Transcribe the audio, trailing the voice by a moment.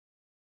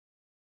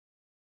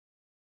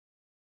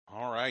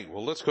All right.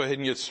 Well, let's go ahead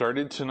and get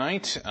started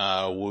tonight. We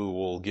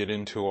will get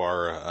into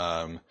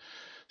our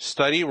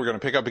study. We're going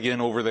to pick up again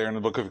over there in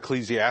the book of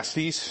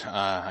Ecclesiastes.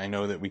 I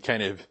know that we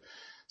kind of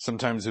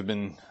sometimes have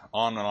been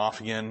on and off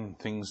again,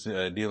 things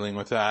dealing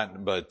with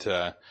that, but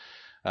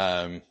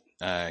I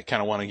kind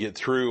of want to get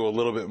through a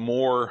little bit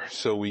more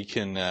so we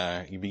can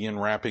begin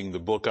wrapping the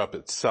book up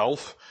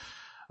itself.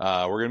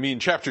 We're going to be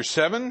in chapter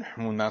 7,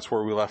 and that's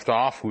where we left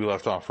off. We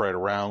left off right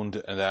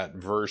around that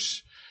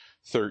verse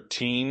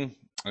 13.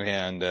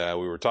 And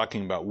we were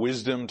talking about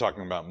wisdom,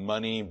 talking about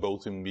money,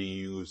 both can be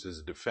used as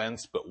a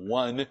defense, but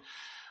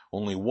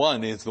only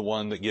one is the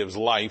one that gives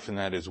life, and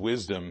that is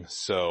wisdom.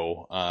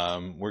 So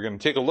we're going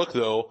to take a look,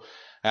 though,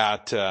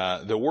 at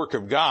the work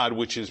of God,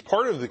 which is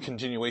part of the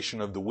continuation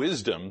of the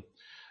wisdom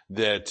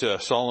that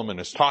Solomon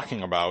is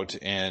talking about,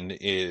 and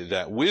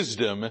that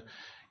wisdom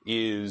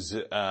is,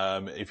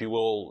 if you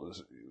will,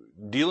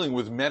 dealing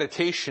with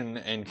meditation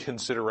and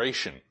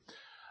consideration.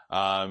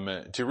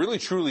 To really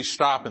truly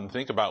stop and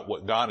think about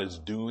what God is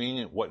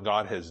doing, what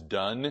God has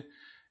done,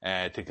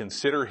 to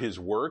consider His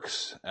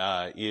works,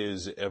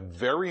 is a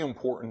very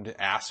important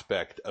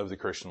aspect of the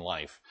Christian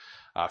life.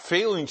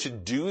 Failing to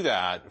do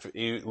that,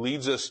 it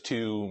leads us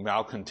to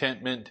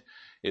malcontentment,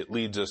 it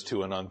leads us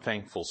to an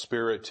unthankful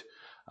spirit,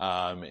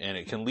 and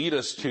it can lead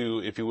us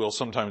to, if you will,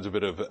 sometimes a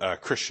bit of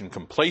Christian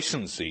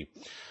complacency.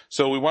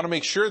 So we want to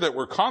make sure that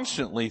we're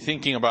constantly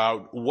thinking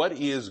about, what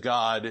is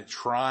God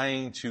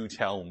trying to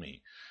tell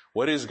me?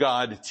 What is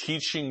God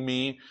teaching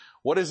me?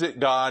 What is it,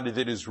 God,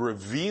 that is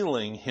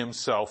revealing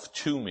Himself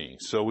to me?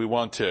 So we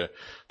want to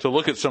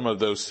look at some of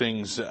those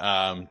things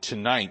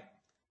tonight.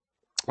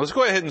 Let's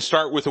go ahead and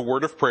start with a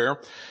word of prayer,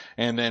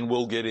 and then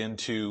we'll get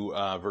into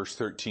verse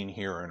 13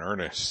 here in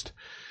earnest.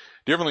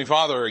 Dear Heavenly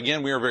Father,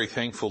 again, we are very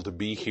thankful to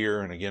be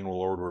here. And again,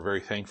 Lord, we're very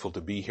thankful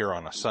to be here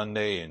on a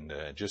Sunday and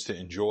just to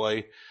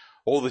enjoy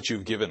all that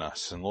You've given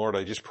us. And Lord,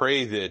 I just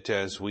pray that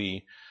as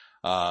we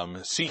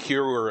seek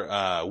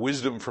your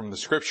wisdom from the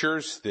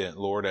scriptures, that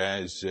Lord,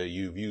 as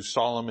You've used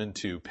Solomon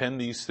to pen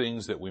these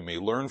things, that we may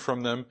learn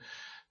from them,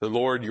 that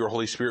Lord, your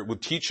Holy Spirit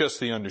would teach us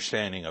the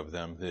understanding of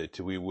them,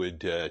 that we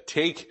would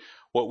take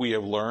what we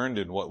have learned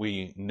and what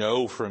we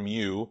know from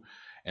You,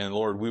 and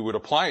Lord, we would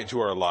apply it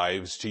to our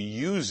lives to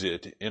use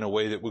it in a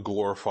way that would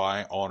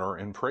glorify, honor,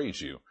 and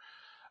praise You.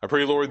 I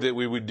pray, Lord, that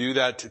we would do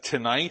that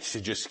tonight,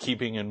 just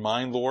keeping in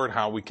mind, Lord,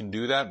 how we can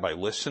do that by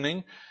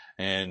listening,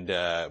 and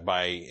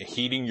by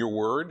heeding Your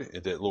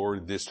word, that,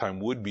 Lord, this time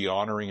would be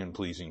honoring and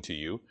pleasing to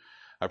You.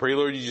 I pray,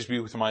 Lord, You just be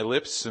with my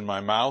lips and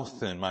my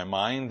mouth and my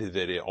mind,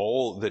 that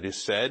all that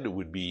is said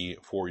would be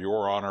for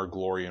Your honor,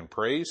 glory, and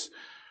praise.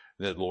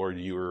 That, Lord,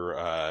 Your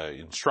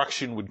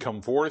instruction would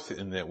come forth,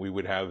 and that we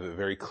would have a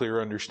very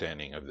clear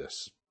understanding of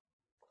this.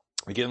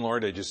 Again,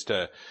 Lord, I just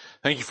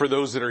thank You for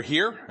those that are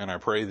here, and I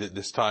pray that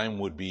this time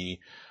would be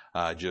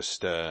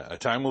just a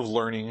time of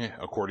learning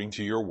according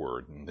to Your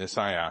word. And this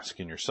I ask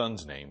in Your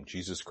Son's name,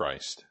 Jesus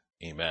Christ.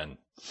 Amen.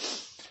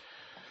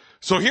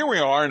 So here we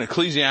are in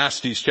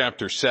Ecclesiastes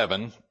chapter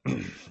 7,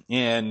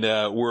 and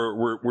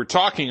we're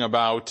talking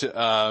about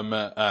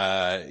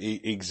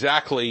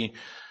exactly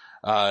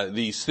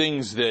these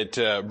things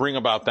that bring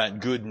about that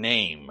good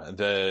name,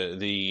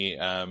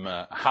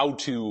 how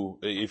to,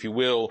 if you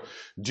will,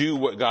 do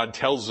what God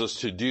tells us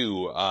to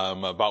do,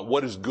 about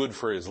what is good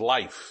for His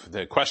life,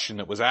 the question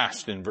that was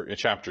asked in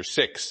chapter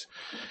 6.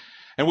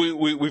 And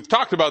we've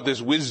talked about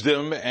this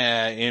wisdom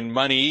in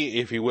money,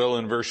 if you will,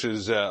 in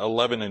verses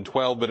 11 and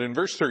 12, but in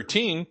verse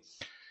 13,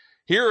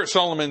 here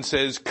Solomon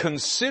says,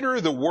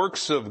 "Consider the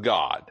works of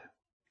God,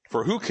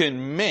 for who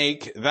can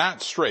make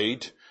that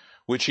straight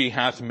which He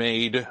hath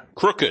made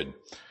crooked?"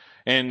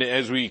 And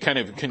as we kind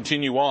of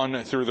continue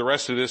on through the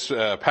rest of this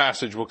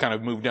passage, we'll kind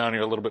of move down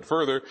here a little bit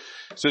further.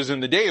 It says, "In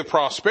the day of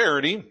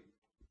prosperity,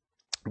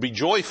 be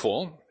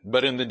joyful,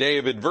 but in the day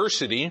of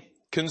adversity,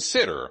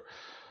 consider.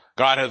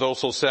 God hath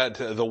also set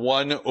the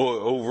one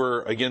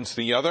over against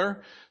the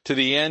other, to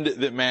the end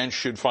that man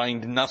should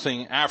find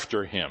nothing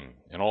after him.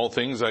 In all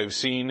things I have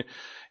seen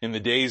in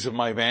the days of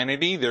my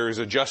vanity, there is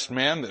a just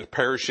man that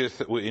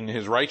perisheth in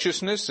his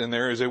righteousness, and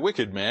there is a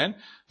wicked man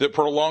that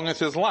prolongeth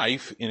his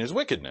life in his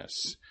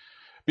wickedness.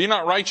 Be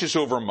not righteous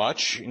over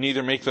much,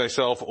 neither make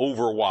thyself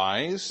over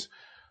wise.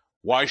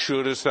 Why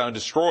shouldest thou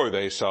destroy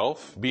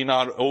thyself? Be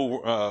not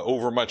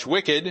over much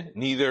wicked,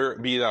 neither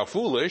be thou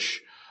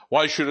foolish.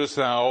 Why shouldest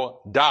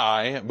thou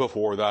die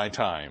before thy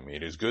time?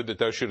 It is good that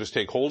thou shouldest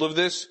take hold of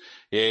this.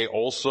 Yea,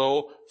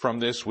 also from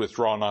this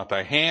withdraw not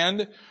thy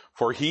hand,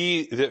 for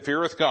he that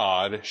feareth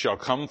God shall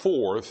come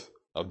forth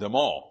of them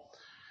all."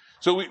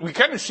 So we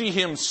kind of see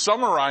him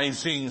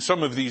summarizing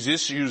some of these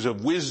issues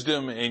of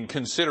wisdom and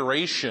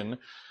consideration,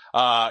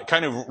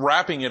 kind of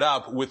wrapping it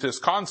up with this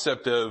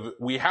concept of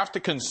we have to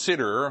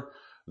consider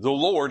the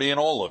Lord in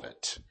all of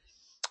it.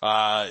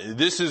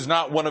 This is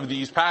not one of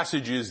these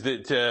passages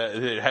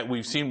that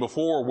we've seen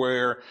before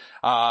where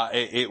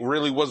it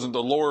really wasn't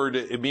the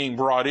Lord being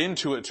brought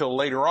into it till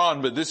later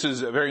on, but this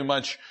is very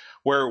much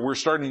where we're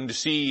starting to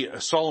see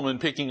Solomon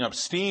picking up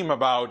steam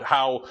about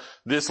how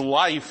this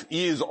life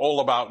is all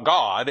about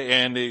God,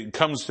 and it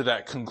comes to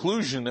that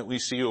conclusion that we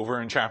see over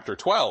in chapter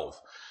 12.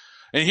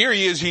 And here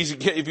he is, he's,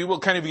 if you will,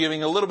 kind of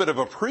giving a little bit of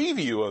a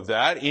preview of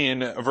that in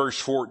verse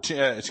 14,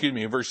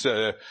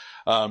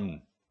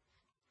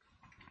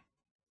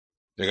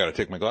 I gotta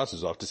take my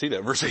glasses off to see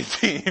that. Verse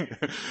 18.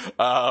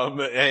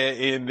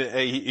 And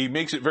he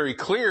makes it very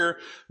clear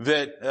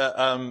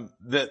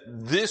that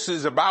this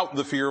is about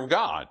the fear of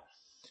God.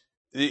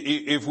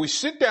 If we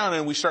sit down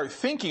and we start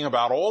thinking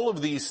about all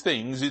of these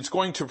things, it's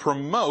going to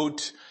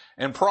promote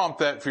and prompt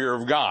that fear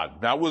of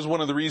God. That was one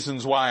of the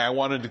reasons why I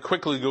wanted to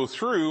quickly go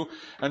through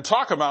and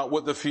talk about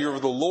what the fear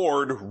of the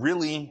Lord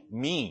really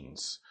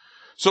means.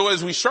 So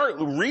as we start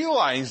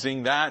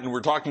realizing that, and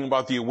we're talking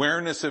about the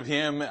awareness of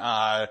Him,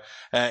 and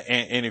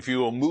if you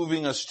will,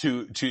 moving us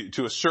to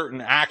a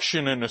certain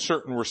action and a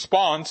certain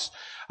response,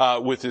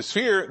 with this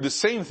fear, the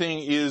same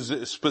thing is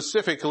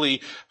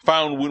specifically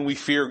found when we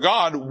fear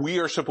God. We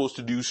are supposed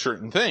to do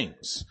certain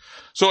things.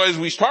 So as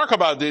we talk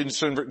about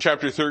this in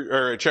chapter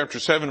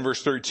 7,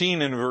 verse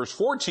 13 and verse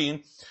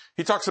 14,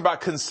 he talks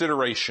about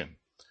consideration.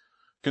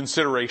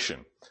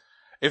 Consideration.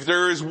 If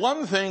there is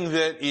one thing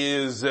that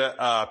is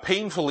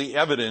painfully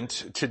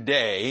evident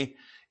today,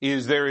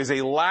 is there is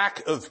a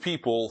lack of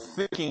people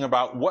thinking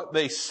about what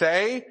they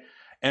say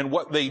and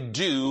what they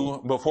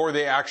do before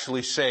they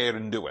actually say it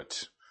and do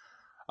it.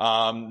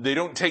 They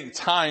don't take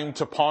time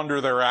to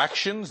ponder their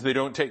actions. They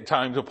don't take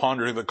time to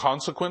ponder the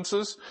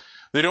consequences.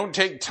 They don't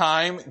take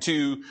time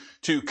to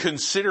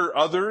consider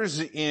others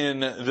in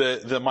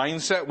the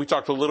mindset. We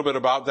talked a little bit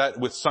about that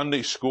with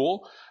Sunday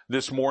school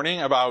this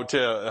morning, about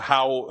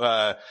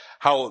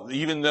how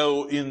even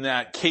though in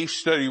that case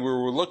study we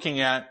were looking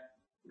at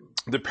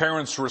the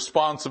parents'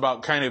 response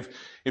about kind of,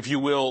 if you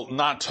will,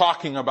 not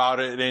talking about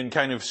it and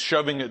kind of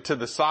shoving it to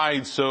the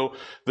side so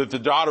that the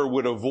daughter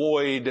would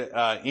avoid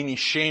any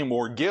shame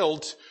or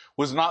guilt,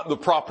 was not the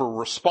proper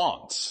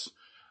response.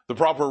 The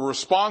proper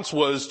response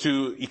was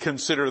to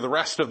consider the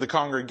rest of the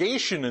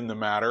congregation in the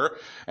matter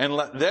and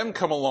let them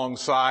come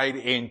alongside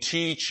and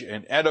teach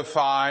and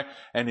edify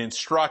and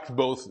instruct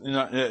both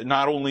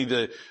not only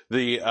the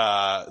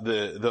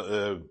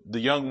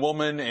young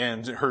woman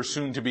and her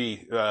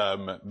soon-to-be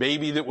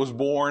baby that was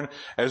born,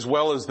 as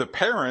well as the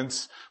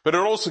parents, but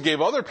it also gave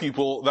other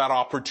people that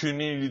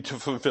opportunity to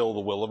fulfill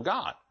the will of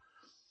God.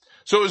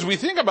 So as we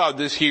think about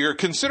this here,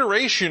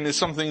 consideration is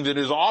something that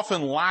is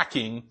often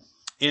lacking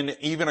in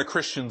even a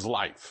Christian's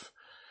life.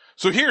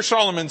 So here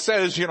Solomon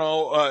says,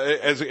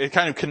 as it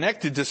kind of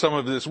connected to some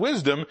of this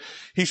wisdom,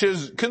 he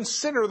says,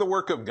 consider the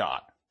work of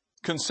God.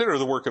 Consider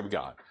the work of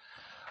God.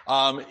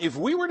 If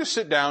we were to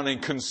sit down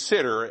and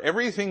consider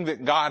everything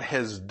that God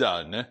has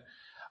done,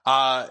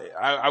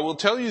 I will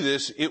tell you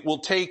this, it will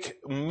take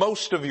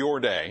most of your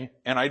day,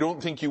 and I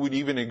don't think you would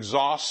even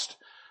exhaust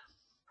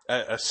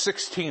a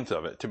 16th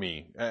of it to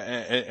me,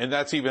 and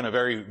that's even a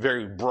very,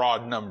 very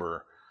broad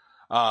number.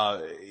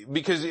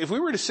 Because if we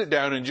were to sit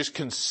down and just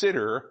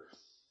consider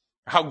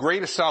how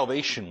great a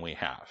salvation we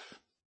have,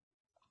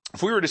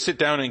 if we were to sit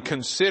down and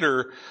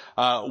consider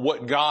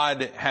what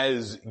God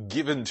has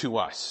given to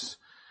us,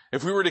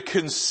 if we were to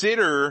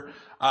consider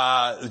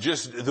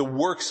just the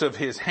works of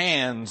His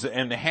hands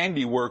and the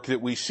handiwork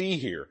that we see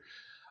here,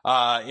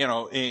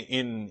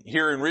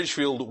 here in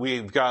Ridgefield,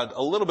 we've got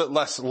a little bit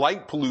less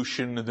light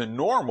pollution than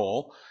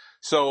normal.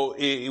 So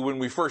when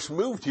we first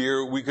moved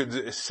here, we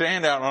could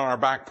stand out on our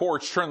back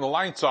porch, turn the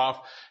lights off,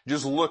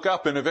 just look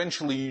up, and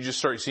eventually you just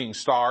start seeing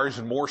stars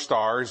and more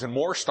stars and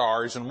more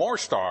stars and more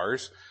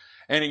stars.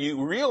 And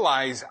you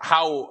realize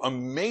how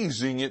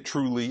amazing it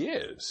truly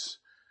is.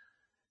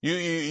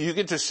 You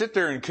get to sit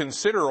there and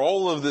consider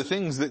all of the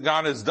things that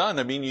God has done.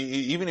 I mean,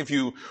 even if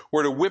you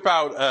were to whip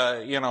out,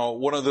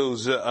 one of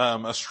those,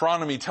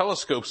 astronomy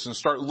telescopes and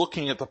start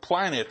looking at the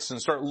planets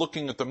and start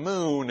looking at the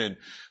moon and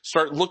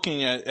start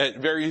looking at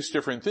various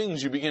different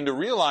things, you begin to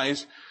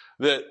realize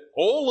that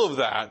all of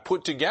that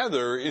put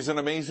together is an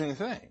amazing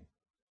thing,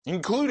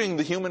 including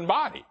the human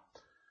body.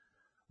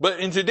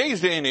 But in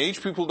today's day and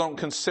age, people don't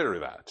consider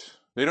that.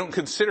 They don't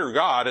consider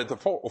God at the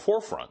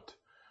forefront.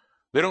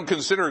 They don't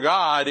consider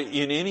God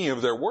in any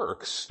of their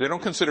works. They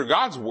don't consider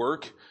God's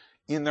work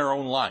in their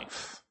own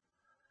life.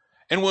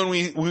 And when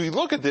we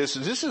look at this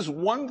is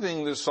one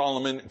thing that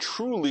Solomon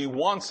truly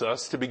wants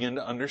us to begin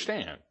to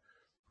understand.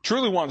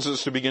 Truly wants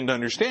us to begin to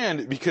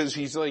understand, because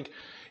he's like,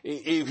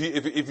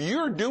 if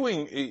you're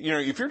doing,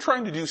 if you're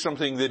trying to do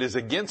something that is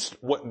against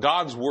what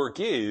God's work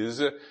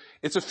is,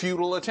 it's a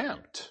futile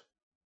attempt.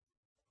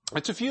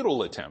 It's a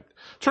futile attempt.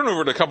 Turn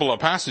over to a couple of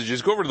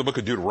passages. Go over to the book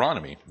of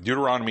Deuteronomy.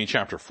 Deuteronomy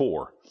chapter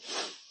 4.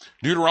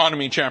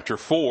 Deuteronomy chapter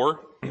 4.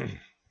 And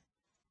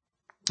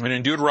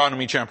in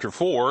Deuteronomy chapter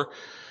 4,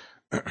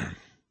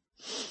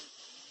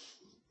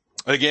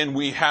 again,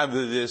 we have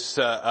this,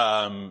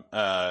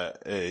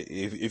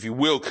 if you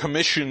will,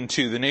 commission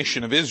to the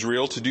nation of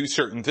Israel to do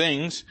certain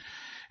things.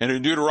 And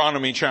in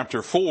Deuteronomy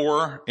chapter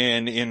 4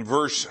 and in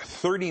verse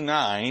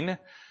 39,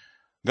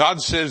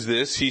 God says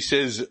this, he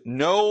says,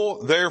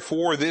 know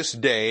therefore this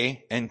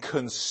day and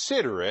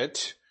consider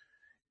it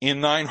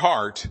in thine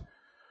heart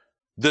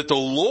that the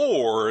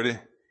Lord,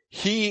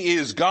 he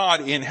is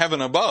God in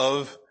heaven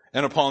above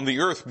and upon the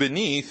earth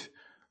beneath.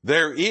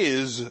 There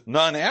is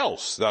none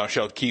else. Thou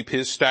shalt keep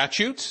his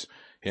statutes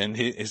and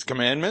his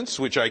commandments,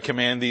 which I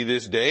command thee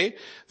this day,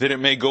 that it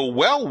may go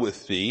well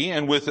with thee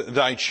and with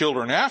thy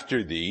children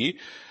after thee,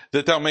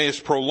 that thou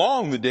mayest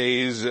prolong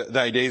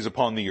thy days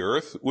upon the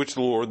earth, which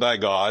the Lord thy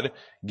God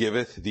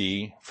giveth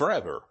thee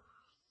forever.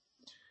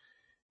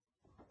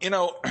 You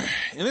know,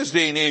 in this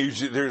day and age,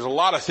 there's a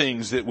lot of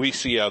things that we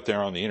see out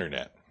there on the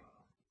internet.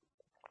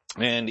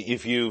 And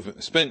if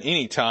you've spent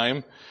any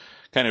time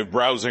kind of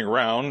browsing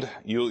around,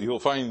 you'll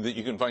find that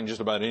you can find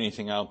just about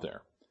anything out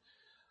there.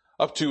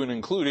 Up to and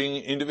including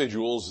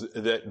individuals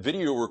that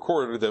video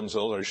record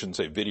themselves, I shouldn't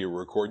say video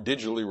record,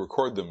 digitally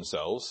record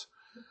themselves,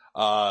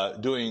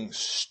 doing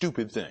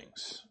stupid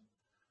things.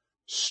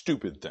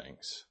 Stupid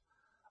things.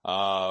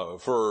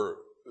 For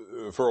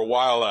a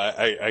while,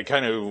 I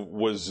kind of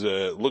was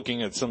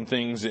looking at some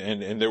things,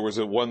 and there was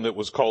one that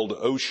was called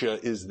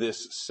OSHA, Is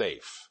This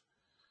Safe?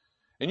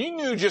 And you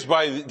knew just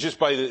by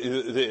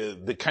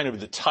the kind of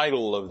the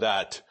title of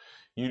that,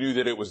 you knew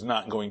that it was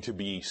not going to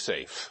be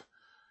safe.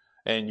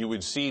 And you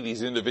would see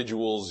these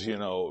individuals,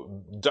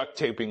 duct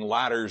taping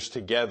ladders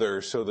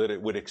together so that it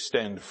would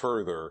extend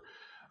further.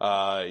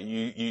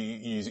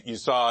 You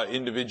saw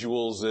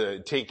individuals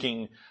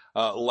taking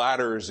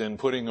ladders and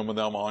putting them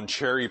on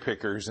cherry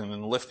pickers and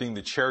then lifting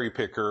the cherry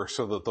picker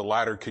so that the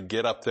ladder could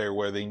get up there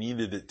where they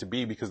needed it to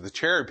be, because the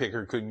cherry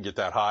picker couldn't get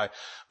that high.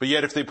 But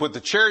yet if they put the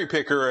cherry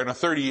picker and a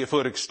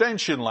 30-foot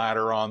extension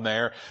ladder on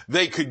there,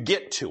 they could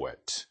get to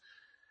it.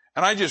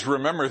 And I just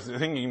remember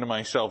thinking to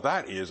myself,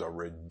 that is a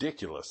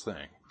ridiculous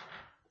thing.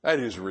 That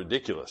is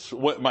ridiculous.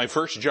 My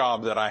first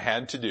job that I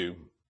had to do,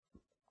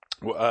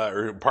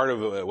 or part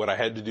of what I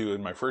had to do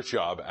in my first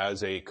job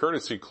as a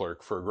courtesy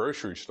clerk for a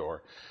grocery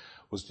store,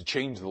 was to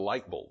change the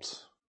light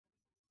bulbs.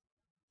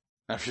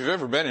 Now, if you've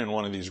ever been in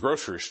one of these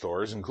grocery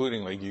stores,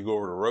 including like you go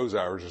over to Rose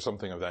Hours or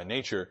something of that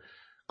nature,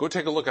 go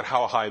take a look at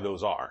how high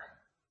those are.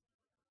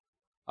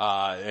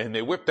 And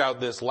they whipped out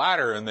this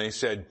ladder and they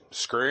said,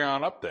 scurry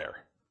on up there.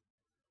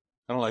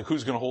 And I'm like,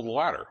 who's going to hold the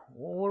ladder?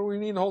 Well, what do we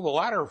need to hold the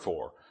ladder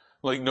for?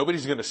 Like,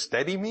 nobody's going to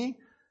steady me?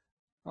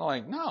 I'm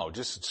like, no,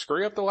 just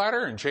scurry up the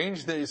ladder and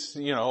change this,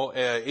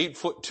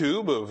 8-foot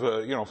tube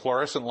of,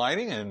 fluorescent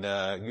lighting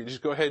and, you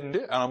just go ahead and do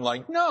it. And I'm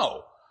like,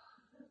 no.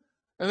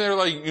 And they're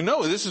like,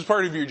 this is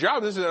part of your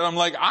job. And I'm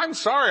like, I'm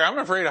sorry, I'm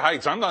afraid of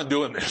heights. I'm not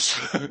doing this.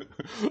 I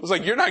was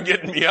like, you're not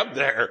getting me up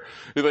there.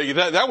 Like,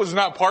 that was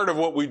not part of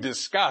what we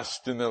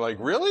discussed. And they're like,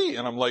 really?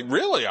 And I'm like,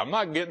 really? I'm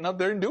not getting up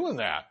there and doing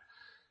that.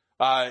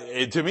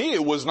 To me,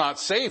 it was not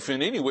safe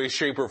in any way,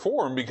 shape, or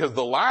form, because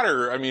the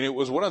ladder, it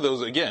was one of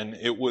those, again,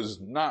 it was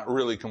not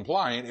really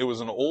compliant. It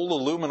was an old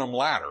aluminum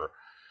ladder.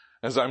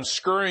 As I'm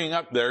scurrying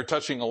up there,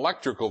 touching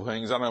electrical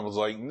things, and I was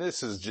like,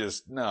 this is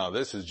just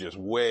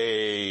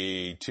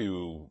way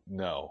too,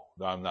 no,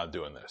 I'm not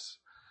doing this.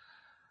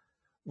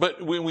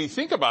 But when we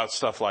think about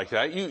stuff like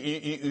that,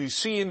 you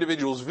see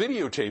individuals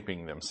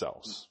videotaping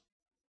themselves.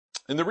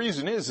 And the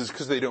reason is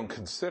because they don't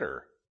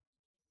consider.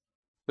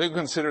 They don't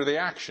consider the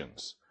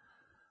actions.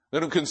 They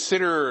don't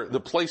consider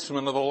the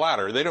placement of the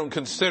ladder. They don't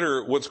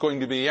consider what's going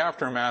to be the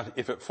aftermath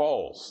if it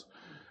falls.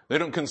 They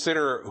don't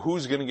consider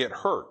who's going to get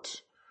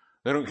hurt.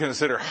 They don't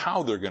consider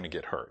how they're going to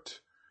get hurt.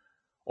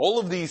 All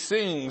of these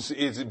things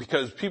is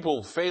because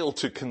people fail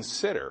to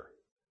consider.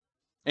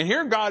 And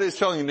here God is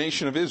telling the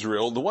nation of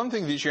Israel, the one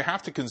thing that you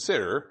have to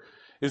consider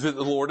is that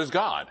the Lord is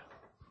God.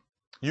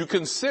 You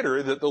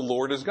consider that the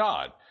Lord is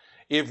God.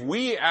 If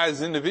we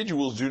as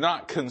individuals do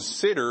not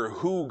consider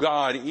who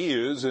God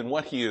is and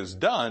what he has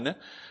done,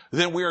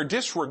 then we are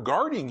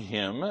disregarding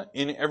him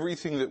in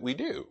everything that we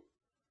do.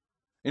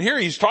 And here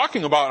he's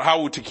talking about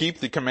how to keep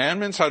the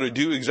commandments, how to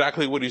do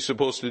exactly what he's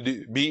supposed to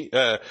do,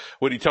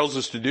 what he tells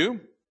us to do.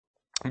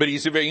 But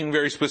he's being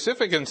very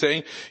specific and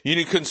saying, you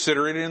need to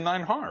consider it in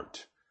thine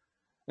heart.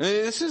 And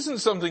this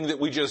isn't something that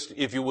we just,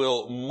 if you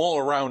will, mull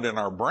around in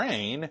our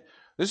brain.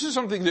 This is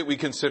something that we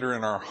consider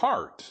in our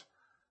heart.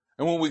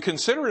 And when we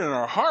consider it in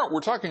our heart,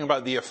 we're talking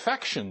about the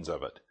affections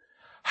of it.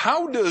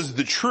 How does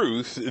the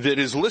truth that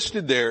is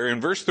listed there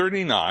in verse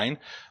 39,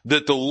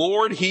 that the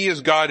Lord, he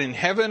is God in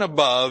heaven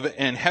above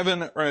and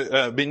heaven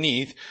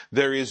beneath,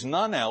 there is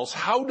none else,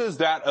 how does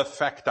that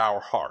affect our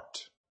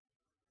heart?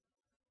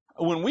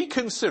 When we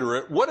consider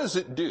it, what does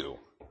it do?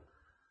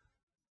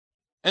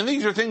 And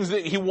these are things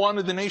that he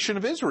wanted the nation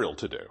of Israel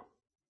to do.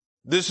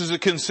 This is a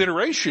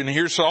consideration.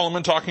 Here's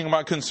Solomon talking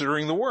about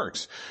considering the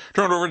works.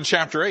 Turn over to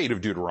chapter 8 of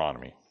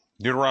Deuteronomy.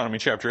 Deuteronomy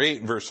chapter 8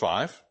 and verse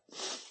 5.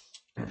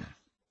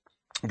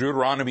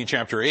 Deuteronomy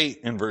chapter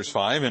 8 and verse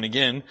 5. And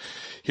again,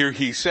 here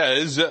he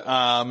says,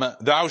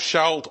 thou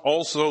shalt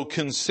also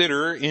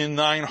consider in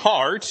thine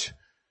heart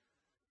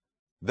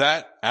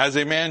that as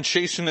a man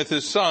chasteneth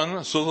his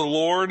son, so the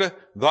Lord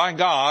thy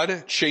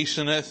God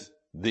chasteneth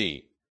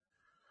thee.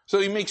 So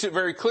he makes it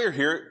very clear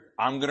here,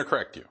 I'm going to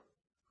correct you.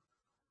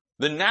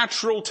 The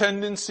natural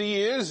tendency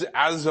is,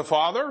 as a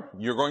father,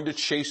 you're going to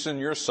chasten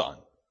your son.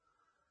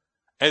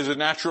 As a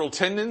natural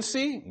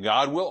tendency,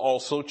 God will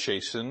also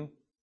chasten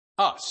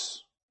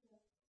us.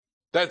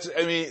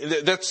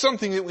 That's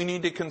something that we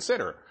need to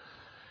consider.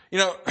 You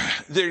know,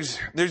 there's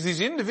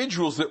these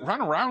individuals that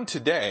run around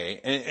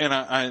today,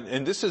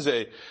 and this is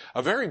a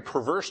very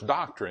perverse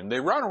doctrine.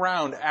 They run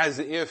around as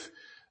if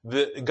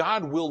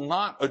God will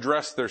not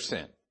address their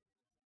sin.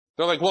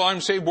 They're like, well,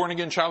 I'm saved, born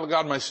again, child of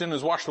God. My sin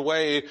is washed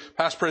away,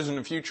 past, present,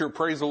 and future.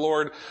 Praise the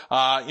Lord.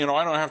 I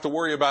don't have to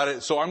worry about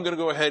it. So I'm going to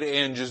go ahead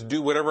and just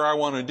do whatever I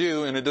want to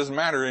do, and it doesn't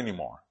matter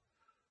anymore.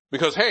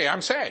 Because, hey,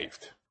 I'm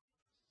saved.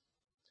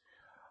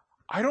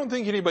 I don't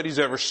think anybody's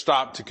ever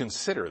stopped to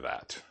consider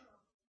that.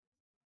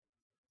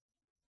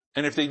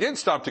 And if they did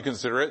stop to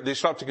consider it, they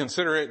stopped to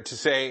consider it to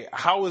say,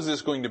 how is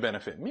this going to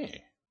benefit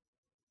me?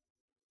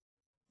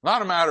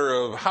 Not a matter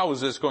of how is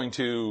this going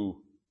to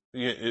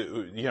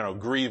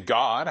grieve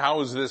God? How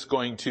is this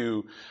going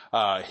to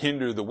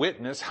hinder the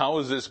witness? How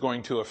is this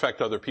going to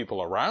affect other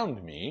people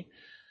around me?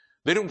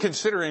 They don't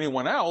consider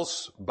anyone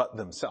else but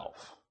themselves.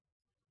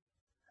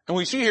 And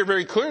we see here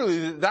very clearly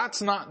that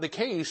that's not the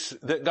case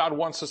that God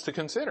wants us to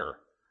consider.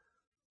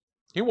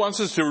 He wants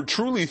us to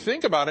truly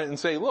think about it and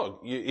say,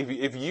 look,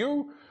 if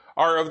you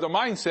are of the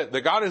mindset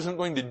that God isn't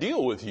going to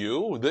deal with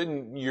you,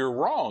 then you're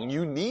wrong.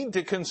 You need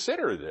to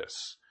consider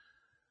this.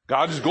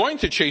 God is going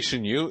to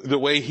chasten you the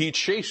way He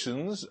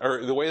chastens,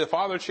 or the way the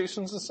Father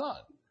chastens the Son.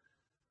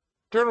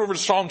 Turn over to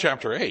Psalm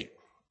chapter 8.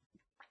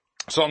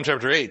 Psalm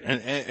chapter 8.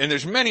 And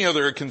there's many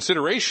other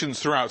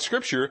considerations throughout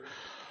Scripture,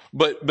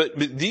 but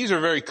these are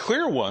very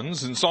clear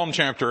ones in Psalm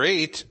chapter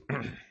 8.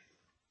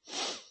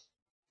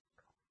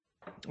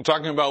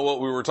 Talking about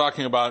what we were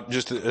talking about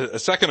just a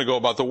second ago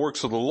about the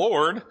works of the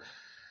Lord.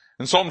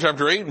 In Psalm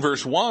chapter 8 and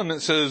verse 1,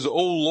 it says,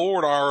 O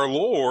Lord, our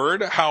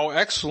Lord, how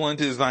excellent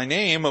is thy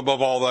name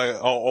above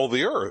all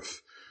the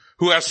earth,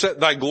 who hast set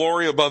thy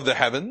glory above the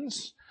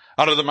heavens.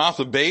 Out of the mouth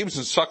of babes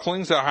and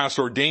sucklings thou hast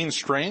ordained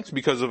strength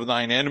because of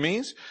thine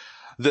enemies,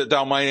 that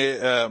thou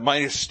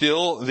mightest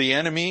still the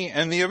enemy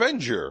and the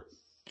avenger.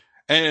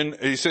 And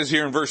he says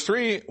here in verse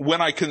 3,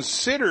 when I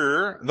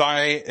consider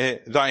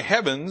thy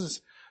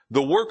heavens,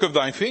 the work of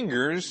thy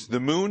fingers, the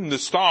moon, the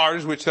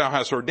stars which thou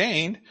hast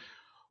ordained,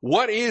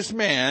 what is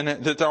man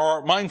that thou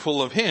art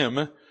mindful of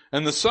him,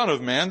 and the son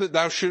of man that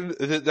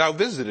thou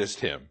visitest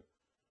him?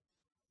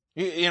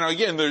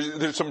 Again,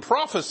 there's some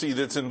prophecy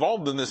that's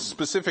involved in this,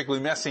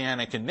 specifically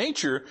messianic in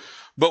nature,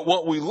 but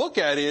what we look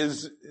at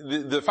is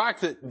the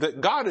fact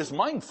that God is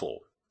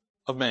mindful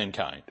of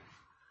mankind.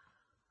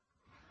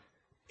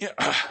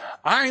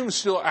 I'm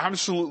still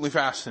absolutely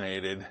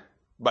fascinated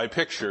by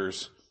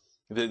pictures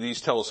that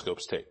these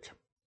telescopes take.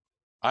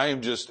 I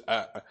am just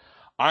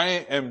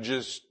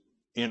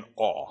in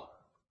awe.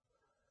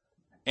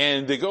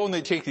 And they go and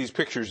they take these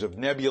pictures of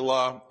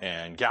nebula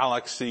and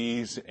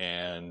galaxies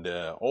and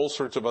all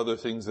sorts of other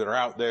things that are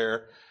out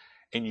there,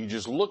 and you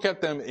just look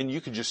at them and you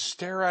can just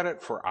stare at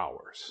it for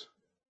hours.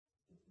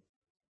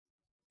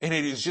 And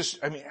it is just,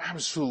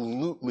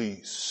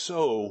 absolutely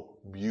so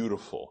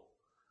beautiful.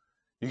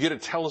 You get a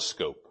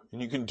telescope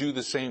and you can do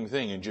the same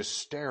thing and just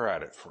stare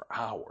at it for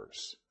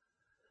hours.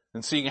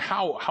 And seeing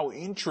how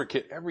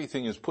intricate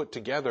everything is put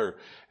together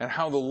and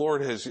how the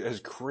Lord has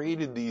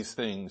created these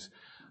things.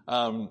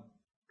 To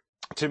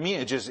me,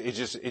 it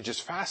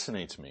just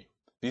fascinates me.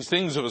 These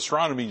things of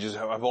astronomy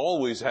I've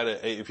always had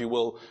if you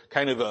will,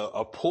 kind of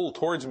a pull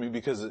towards me,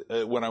 because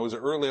when I was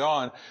early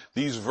on,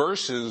 these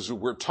verses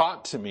were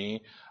taught to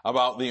me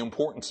about the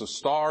importance of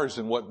stars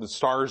and what the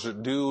stars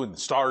do, and the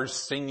stars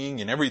singing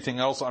and everything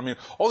else.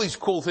 All these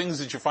cool things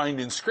that you find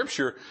in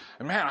Scripture.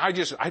 And man, I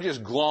just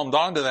glommed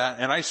onto that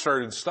and I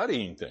started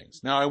studying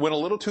things. Now I went a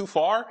little too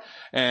far,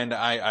 and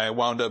I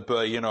wound up,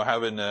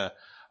 having a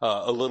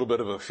little bit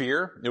of a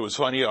fear. It was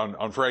funny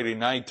on Friday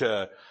night,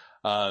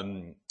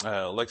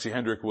 Lexi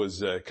Hendrick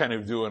was kind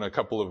of doing a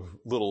couple of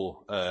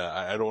little,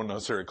 I don't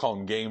necessarily call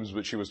them games,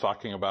 but she was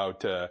talking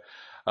about,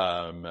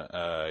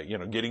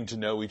 getting to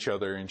know each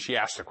other. And she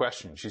asked a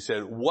question. She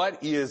said,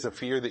 what is a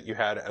fear that you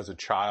had as a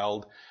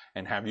child,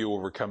 and have you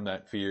overcome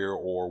that fear,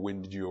 or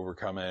when did you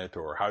overcome it,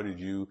 or how did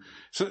you?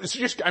 So it's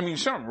just,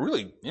 some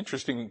really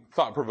interesting,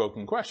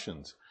 thought-provoking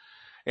questions.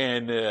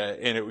 And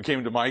it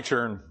came to my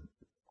turn.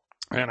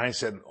 And I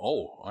said,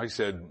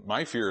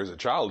 my fear as a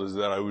child is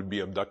that I would be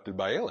abducted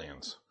by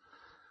aliens.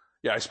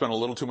 Yeah, I spent a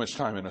little too much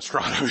time in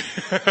astronomy.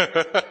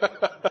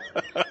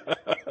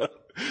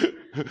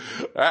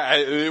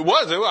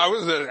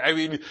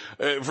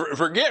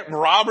 Forget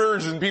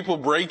robbers and people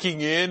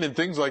breaking in and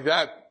things like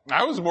that.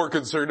 I was more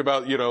concerned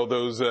about,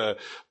 those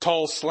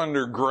tall,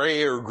 slender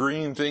gray or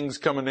green things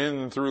coming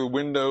in through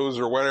windows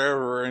or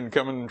whatever and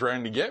coming and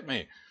trying to get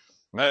me.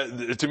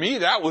 To me,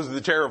 that was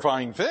the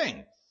terrifying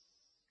thing.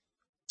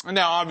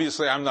 Now,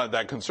 obviously, I'm not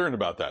that concerned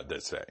about that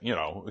this day.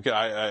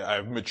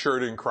 I've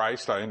matured in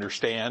Christ. I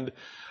understand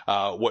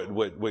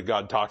what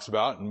God talks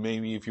about, and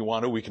maybe if you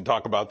want to, we can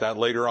talk about that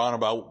later on,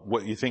 about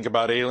what you think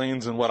about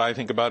aliens and what I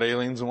think about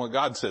aliens and what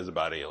God says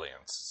about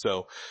aliens.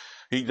 So,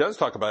 He does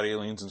talk about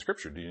aliens in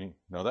Scripture. Do you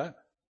know that?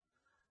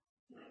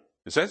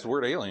 It says the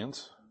word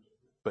aliens,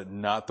 but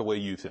not the way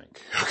you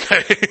think.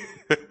 Okay?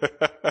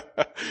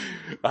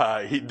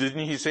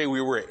 Didn't he say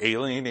we were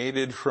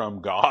alienated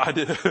from God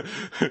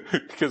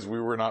because we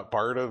were not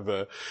part of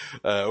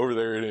over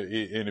there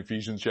in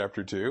Ephesians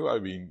chapter 2? I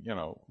mean,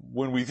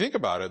 when we think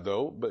about it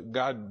though, but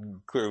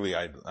God clearly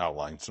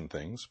outlined some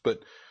things,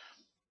 but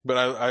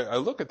I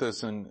look at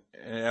this and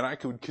I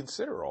could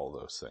consider all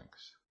those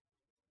things.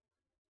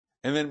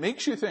 And then it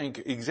makes you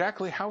think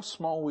exactly how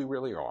small we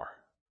really are.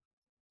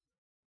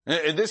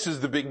 And this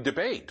is the big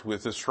debate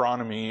with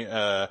astronomy,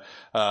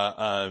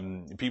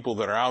 people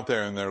that are out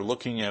there and they're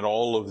looking at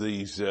all of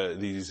these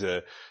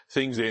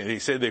things. They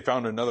said they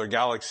found another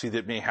galaxy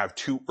that may have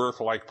 2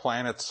 Earth-like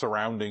planets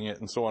surrounding it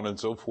and so on and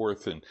so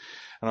forth. And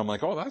I'm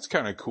like, oh, that's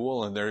kind of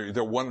cool. And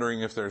they're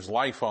wondering if there's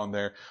life on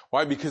there.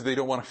 Why? Because they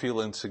don't want to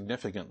feel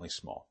insignificantly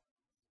small.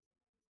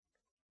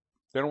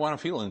 They don't want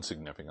to feel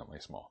insignificantly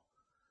small.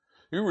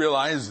 You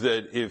realize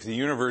that if the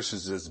universe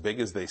is as big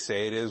as they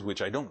say it is, which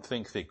I don't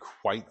think they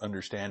quite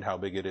understand how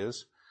big it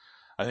is,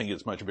 I think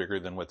it's much bigger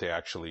than what they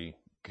actually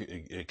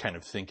kind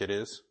of think it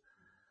is.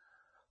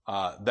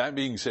 That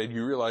being said,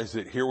 you realize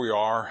that here we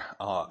are,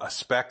 a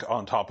speck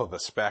on top of a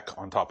speck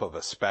on top of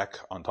a speck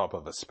on top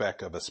of a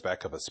speck of a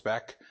speck of a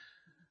speck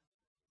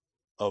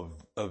of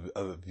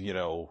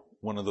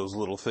one of those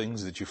little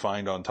things that you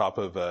find on top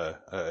of a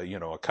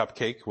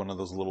cupcake, one of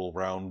those little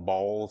round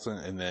balls,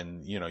 and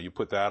then, you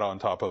put that on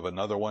top of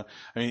another one.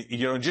 I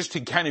mean, just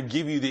to kind of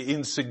give you the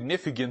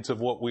insignificance of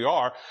what we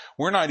are,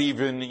 we're not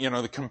even,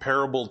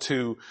 comparable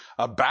to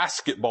a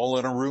basketball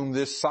in a room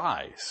this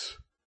size.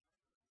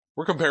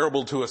 We're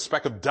comparable to a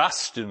speck of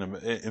dust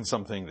in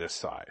something this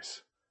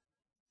size.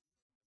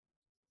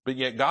 But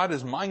yet God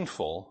is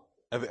mindful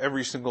of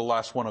every single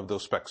last one of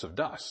those specks of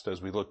dust,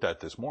 as we looked at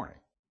this morning.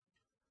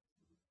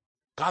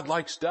 God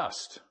likes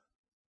dust.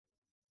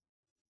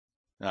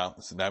 Now,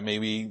 so that may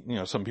be,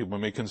 some people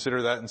may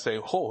consider that and say,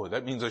 oh,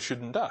 that means I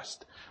shouldn't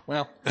dust.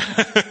 Well,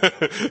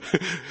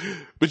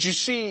 but you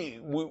see,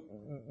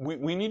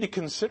 we need to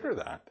consider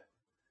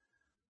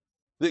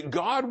that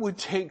God would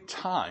take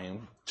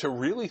time to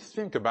really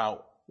think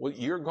about what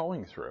you're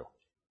going through.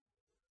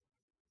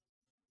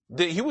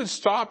 That he would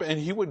stop and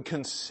he would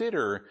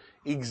consider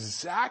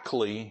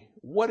exactly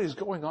what is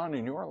going on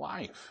in your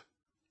life.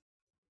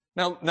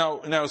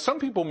 Now, some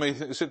people may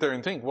sit there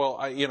and think, well,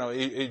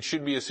 it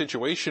should be a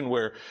situation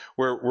where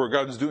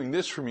God's doing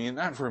this for me and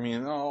that for me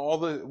and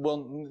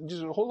well,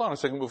 just hold on a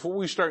second. Before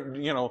we start,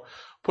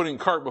 putting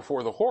cart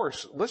before the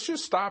horse, let's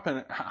just stop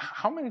and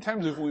how many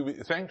times have we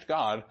thanked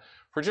God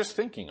for just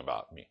thinking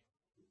about me?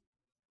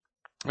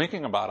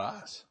 Thinking about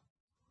us?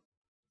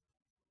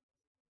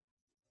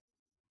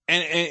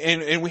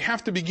 And we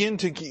have to begin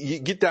to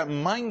get that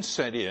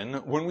mindset in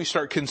when we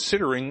start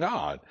considering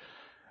God.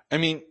 I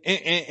mean,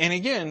 and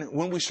again,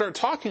 when we start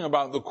talking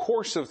about the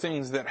course of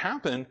things that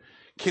happen,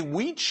 can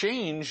we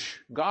change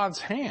God's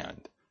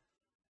hand?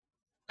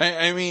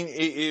 I mean,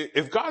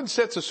 if God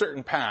sets a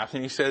certain path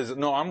and he says,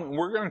 no,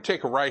 we're going to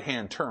take a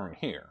right-hand turn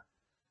here.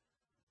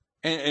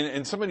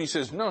 And somebody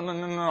says, no,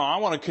 I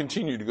want to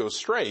continue to go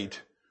straight.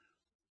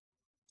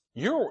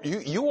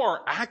 You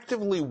are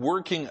actively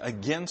working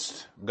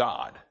against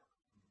God.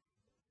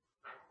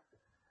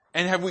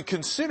 And have we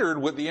considered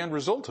what the end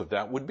result of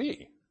that would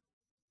be?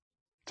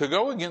 To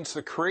go against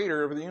the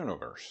creator of the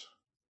universe.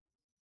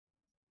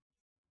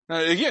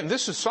 Now again,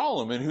 this is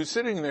Solomon who's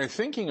sitting there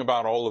thinking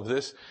about all of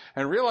this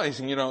and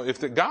realizing, if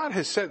the God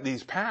has set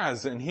these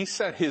paths and he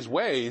set his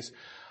ways,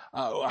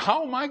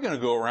 how am I going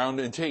to go around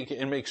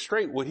and make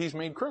straight what he's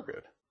made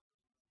crooked?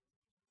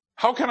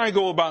 How can I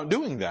go about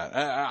doing that?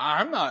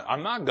 I'm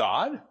not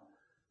God.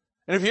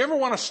 And if you ever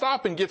want to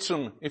stop and get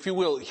some, if you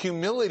will,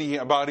 humility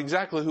about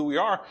exactly who we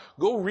are,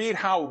 go read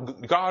how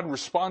God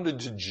responded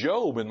to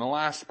Job in the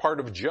last part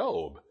of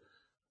Job.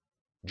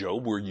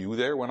 Job, were you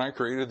there when I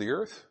created the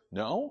earth?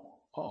 No?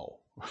 Oh.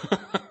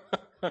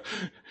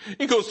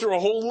 He goes through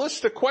a whole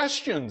list of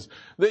questions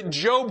that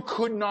Job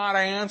could not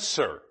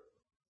answer.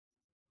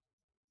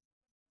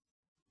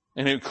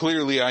 And it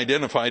clearly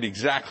identified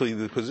exactly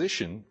the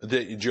position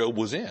that Job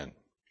was in.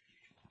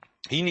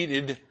 He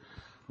needed,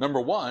 number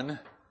one,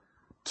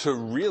 to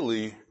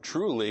really,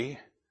 truly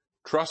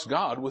trust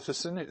God with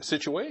the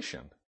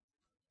situation.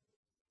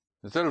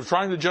 Instead of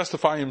trying to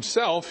justify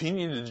himself, he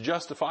needed to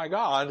justify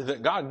God,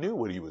 that God knew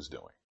what he was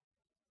doing.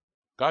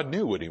 God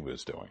knew what he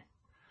was doing.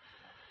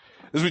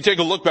 As we take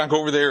a look back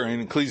over there in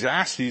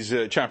Ecclesiastes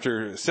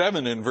chapter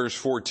 7 and verse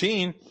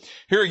 14,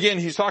 here again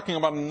he's talking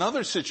about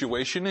another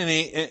situation,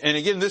 and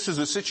again this is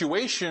a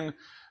situation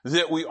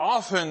that we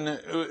often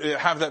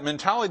have that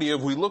mentality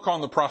of we look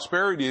on the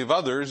prosperity of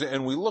others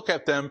and we look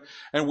at them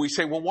and we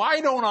say, well,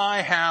 why don't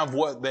I have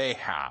what they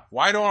have?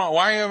 Why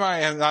am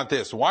I not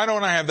this? Why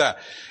don't I have that?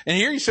 And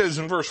here he says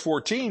in verse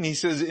 14, he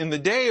says, in the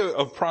day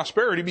of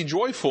prosperity be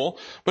joyful,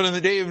 but in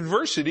the day of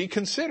adversity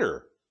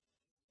consider.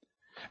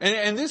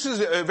 And this is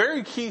a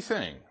very key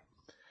thing.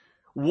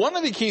 One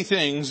of the key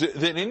things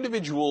that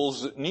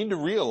individuals need to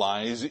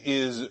realize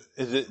is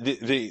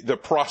the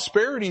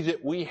prosperity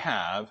that we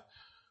have,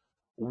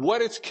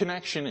 what its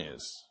connection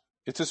is.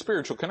 It's a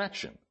spiritual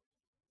connection.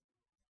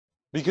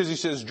 Because he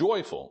says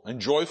joyful, and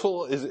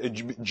joy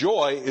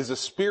is a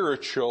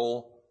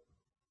spiritual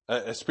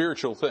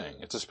thing.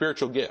 It's a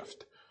spiritual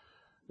gift.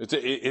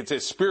 It's a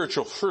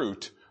spiritual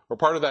fruit, or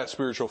part of that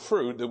spiritual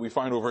fruit that we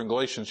find over in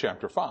Galatians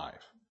chapter 5.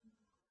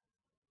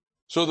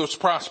 So this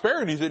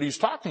prosperity that he's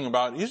talking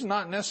about is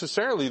not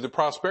necessarily the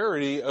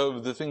prosperity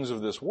of the things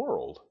of this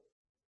world.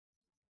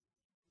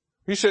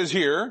 He says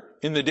here,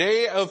 in the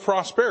day of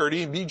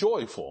prosperity, be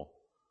joyful.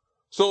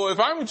 So if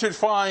I'm to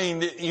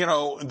find,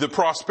 the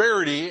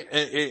prosperity,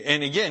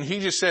 and again, he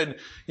just said,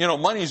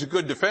 money's a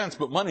good defense,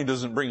 but money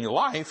doesn't bring you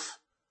life.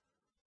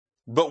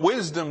 But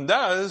wisdom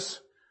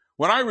does.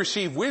 When I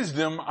receive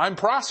wisdom, I'm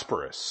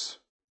prosperous.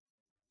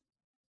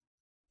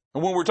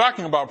 And when we're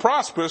talking about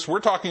prosperous, we're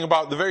talking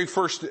about the very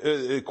first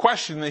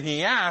question that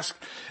he asked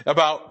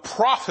about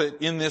profit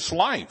in this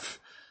life.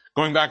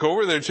 Going back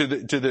over there to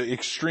the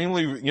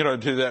extremely,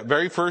 to that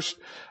very first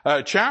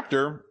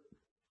chapter,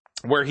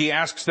 where he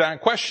asks that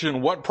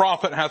question, what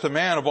profit hath a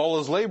man of all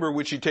his labor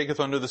which he taketh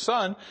under the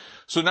sun?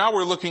 So now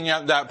we're looking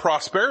at that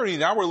prosperity.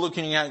 Now we're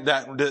looking at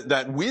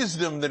that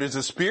wisdom that is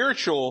a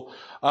spiritual,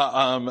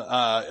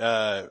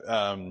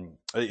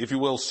 if you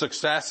will,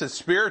 success, a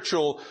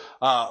spiritual,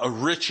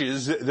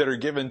 riches that are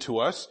given to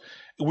us.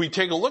 We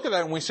take a look at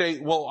that and we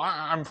say, well,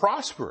 I'm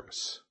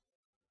prosperous.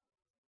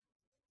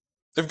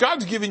 If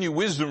God's given you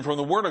wisdom from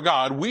the Word of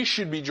God, we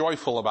should be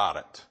joyful about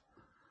it.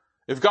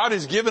 If God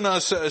has given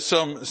us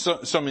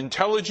some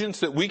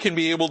intelligence that we can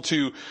be able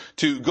to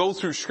go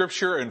through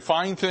Scripture and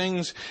find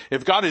things,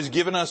 if God has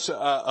given us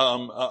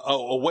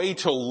a way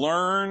to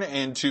learn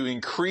and to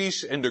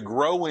increase and to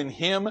grow in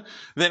Him,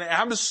 then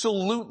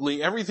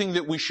absolutely everything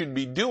that we should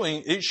be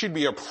doing, it should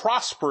be a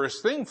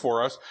prosperous thing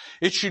for us.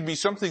 It should be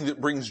something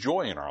that brings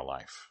joy in our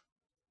life.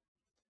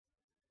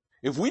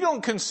 If we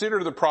don't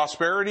consider the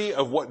prosperity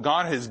of what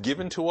God has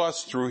given to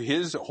us through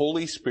His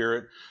Holy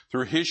Spirit,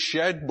 through His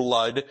shed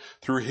blood,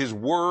 through His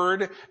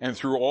Word, and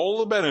through all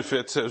the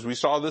benefits, as we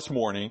saw this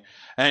morning,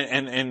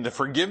 and the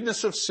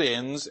forgiveness of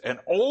sins, and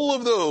all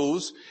of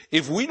those,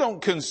 if we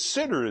don't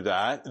consider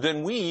that,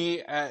 then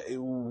we're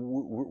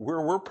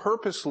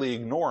purposely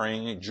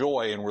ignoring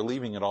joy and we're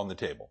leaving it on the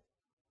table.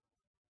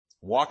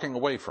 Walking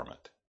away from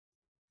it.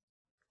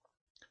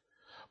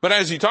 But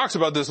as he talks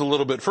about this a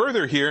little bit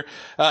further here,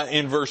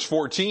 in verse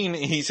 14,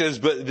 he says,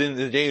 but in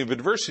the day of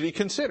adversity,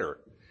 consider.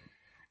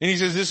 And he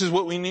says, this is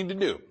what we need to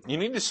do. You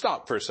need to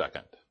stop for a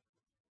second.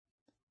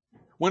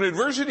 When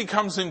adversity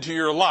comes into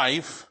your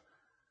life,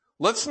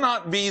 let's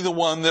not be the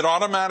one that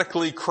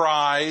automatically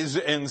cries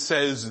and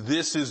says,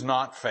 this is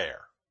not fair.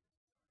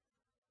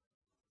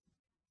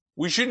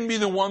 We shouldn't be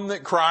the one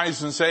that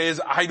cries and says,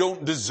 I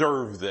don't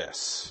deserve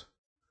this.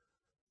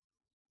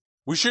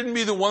 We shouldn't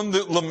be the one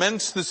that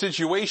laments the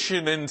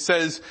situation and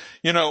says,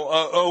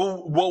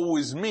 oh, woe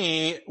is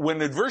me.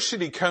 When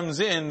adversity comes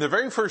in, the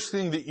very first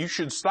thing that you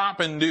should stop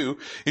and do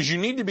is you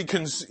need to be,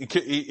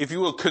 if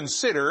you will,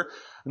 consider,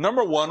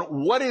 number one,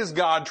 what is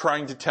God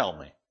trying to tell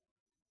me?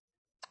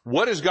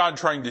 What is God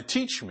trying to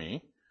teach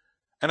me?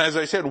 And as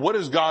I said, what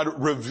is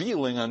God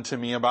revealing unto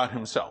me about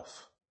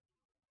Himself?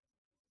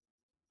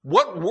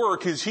 What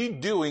work is He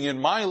doing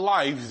in my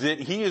life that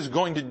He is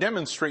going to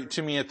demonstrate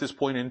to me at this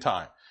point in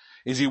time?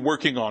 Is He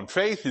working on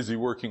faith? Is He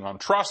working on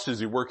trust? Is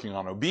He working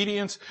on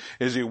obedience?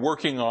 Is He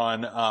working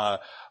on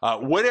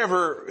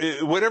whatever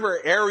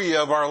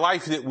area of our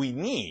life that we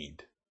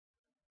need?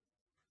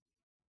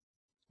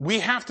 We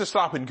have to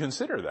stop and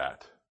consider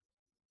that.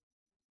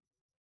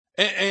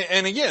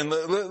 And again,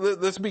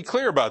 let's be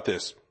clear about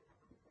this.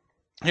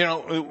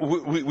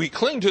 We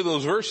cling to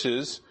those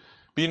verses.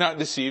 Be not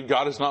deceived.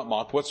 God is not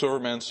mocked. Whatsoever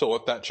man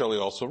soweth, that shall he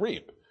also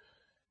reap.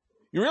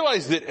 You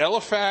realize that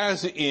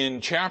Eliphaz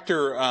in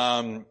chapter,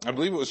 I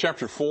believe it was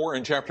chapter 4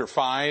 and chapter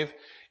 5,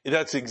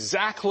 that's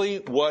exactly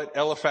what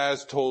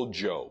Eliphaz told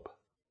Job.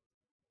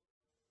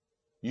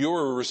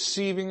 You're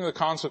receiving the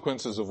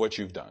consequences of what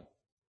you've done.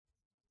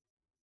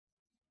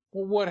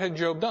 Well, what had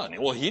Job done?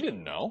 Well, he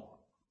didn't know.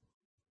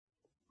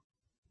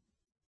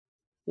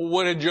 Well,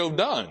 what had Job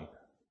done?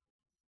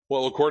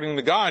 Well, according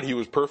to God, he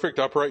was perfect,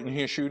 upright, and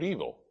he eschewed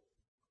evil.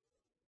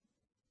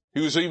 He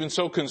was even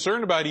so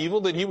concerned about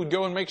evil that he would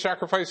go and make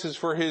sacrifices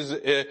for his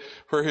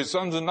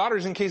sons and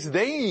daughters in case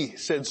they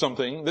said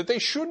something that they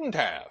shouldn't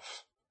have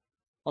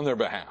on their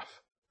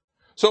behalf.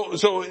 So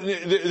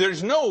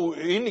there's no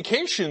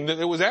indication that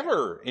there was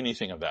ever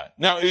anything of that.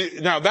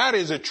 Now that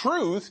is a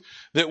truth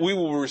that we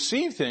will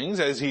receive things,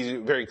 as he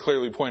very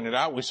clearly pointed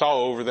out. We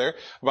saw over there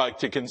about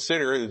to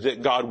consider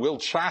that God will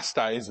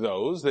chastise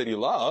those that He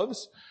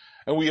loves,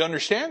 and we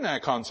understand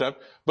that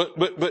concept. But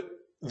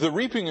the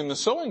reaping and the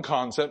sowing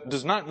concept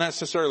does not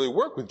necessarily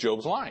work with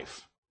Job's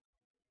life.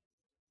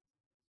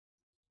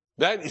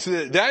 That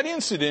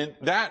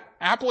incident, that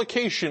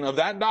application of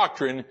that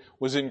doctrine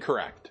was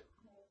incorrect.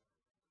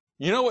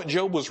 You know what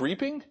Job was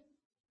reaping?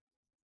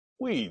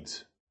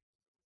 Weeds.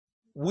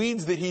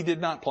 weeds that he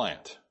did not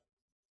plant.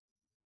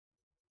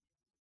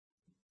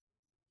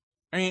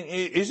 I mean,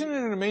 isn't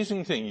it an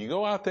amazing thing? You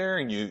go out there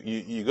and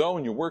you go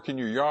and you work in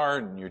your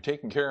yard and you're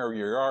taking care of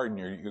your yard and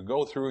you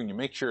go through and you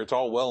make sure it's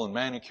all well and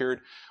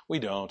manicured. We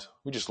don't.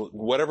 We just,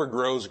 whatever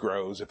grows,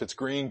 grows. If it's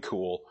green,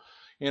 cool.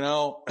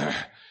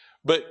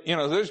 But,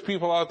 there's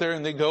people out there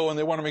and they go and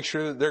they want to make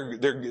sure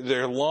that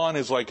their lawn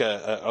is like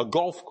a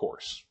golf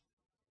course.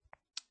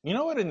 You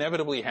know what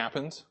inevitably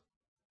happens?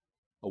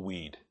 A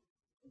weed.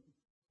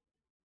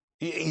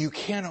 You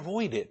can't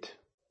avoid it.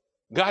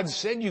 God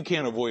said you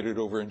can't avoid it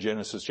over in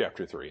Genesis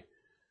chapter 3.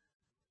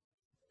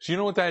 So you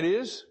know what that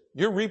is?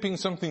 You're reaping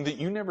something that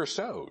you never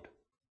sowed.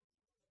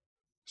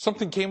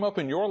 Something came up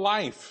in your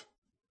life.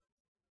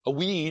 A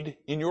weed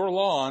in your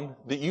lawn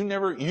that you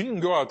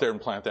didn't go out there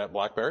and plant that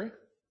blackberry.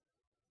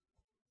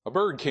 A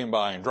bird came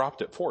by and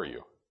dropped it for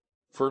you.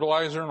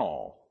 Fertilizer and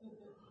all.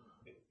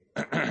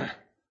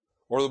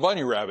 Or the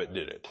bunny rabbit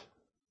did it.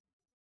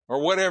 Or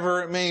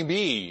whatever it may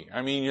be.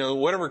 I mean,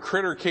 whatever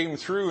critter came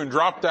through and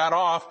dropped that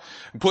off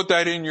and put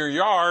that in your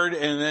yard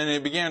and then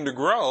it began to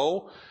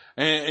grow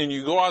and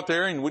you go out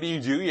there and what do?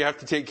 You have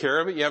to take care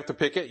of it. You have to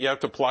pick it. You have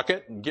to pluck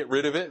it and get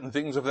rid of it and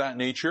things of that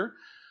nature.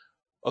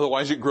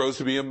 Otherwise it grows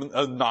to be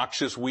a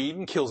noxious weed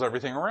and kills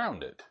everything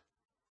around it.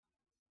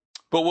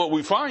 But what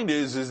we find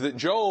is that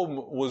Job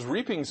was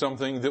reaping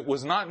something that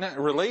was not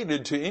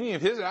related to any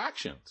of his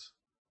actions.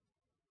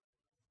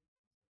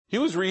 He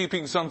was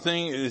reaping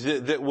something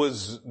that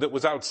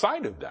was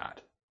outside of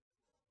that.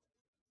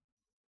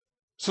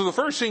 So the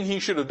first thing he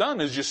should have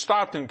done is just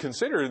stopped and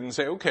considered and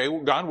say, okay,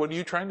 well, God, what are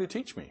you trying to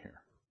teach me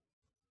here?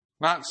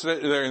 Not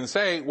sit there and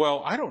say,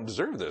 well, I don't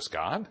deserve this,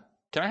 God.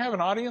 Can I have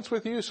an audience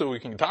with you so we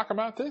can talk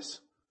about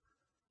this?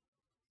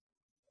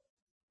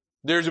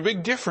 There's a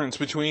big difference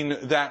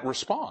between that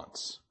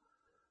response.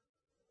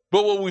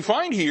 But what we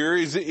find here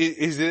is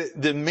that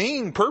the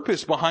main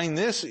purpose behind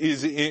this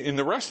is in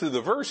the rest of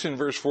the verse, in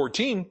verse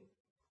 14,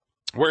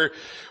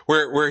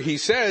 where he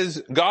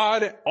says,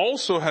 God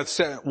also hath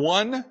set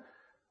one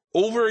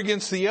over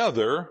against the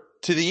other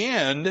to the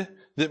end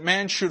that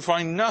man should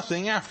find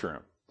nothing after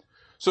him.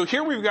 So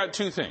here we've got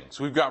two things.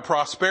 We've got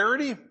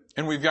prosperity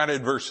and we've got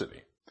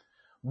adversity.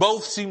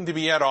 Both seem to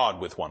be at odds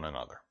with one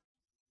another.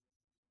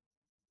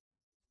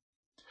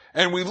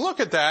 And we look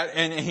at that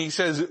and he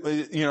says,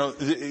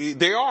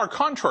 they are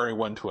contrary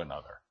one to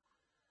another.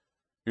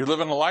 You're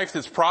living a life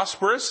that's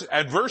prosperous,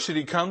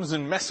 adversity comes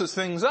and messes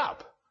things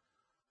up.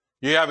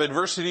 You have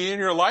adversity in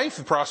your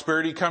life,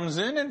 prosperity comes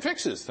in and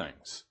fixes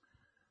things.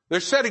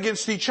 They're set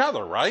against each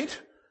other, right?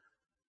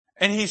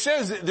 And he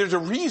says that there's a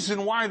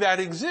reason why that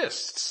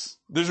exists.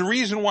 There's a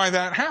reason why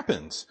that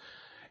happens.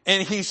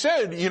 And he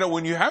said,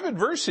 when you have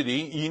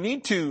adversity, you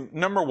need to,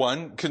 number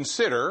one,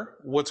 consider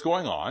what's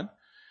going on.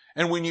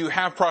 And when you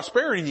have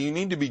prosperity, you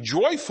need to be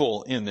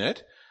joyful in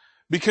it,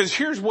 because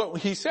here's what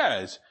he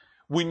says.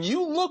 When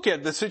you look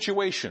at the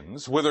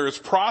situations, whether it's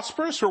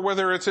prosperous or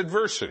whether it's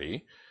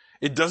adversity,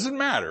 it doesn't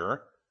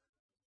matter.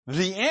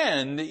 The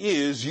end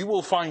is you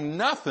will find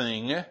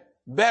nothing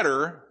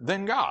better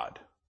than God.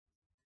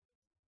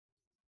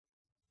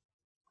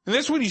 And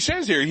that's what he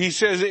says here. He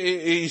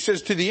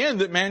says to the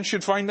end that man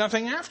should find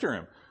nothing after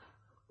him.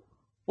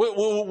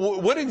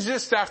 What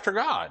exists after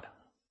God?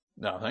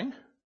 Nothing.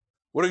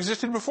 What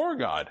existed before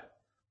God?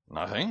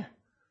 Nothing.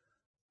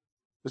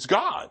 It's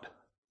God.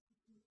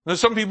 Now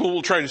some people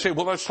will try to say,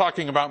 well, that's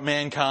talking about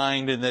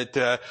mankind and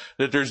that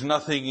there's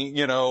nothing,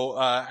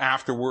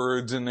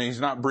 afterwards and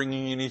he's not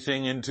bringing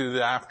anything into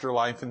the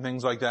afterlife and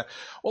things like that.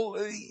 Well,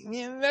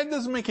 that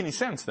doesn't make any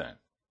sense then.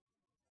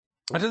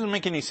 That doesn't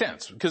make any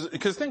sense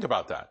because think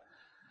about that.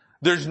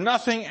 There's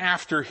nothing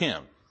after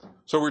him.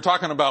 So we're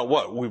talking about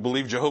what? We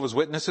believe Jehovah's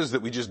Witnesses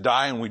that we just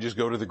die and we just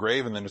go to the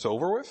grave and then it's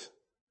over with?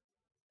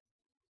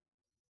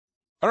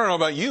 I don't know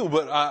about you,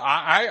 but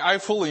I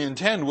fully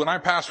intend when I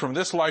pass from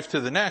this life to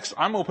the next,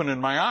 I'm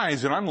opening my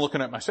eyes and I'm looking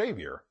at my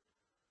Savior.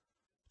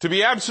 To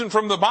be absent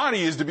from the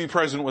body is to be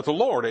present with the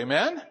Lord.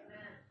 Amen?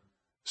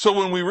 So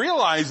when we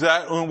realize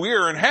that when we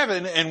are in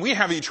heaven and we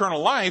have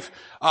eternal life,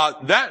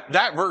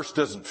 that verse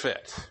doesn't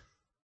fit.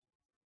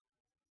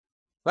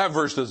 That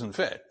verse doesn't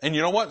fit. And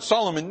you know what?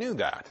 Solomon knew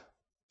that.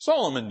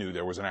 Solomon knew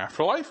there was an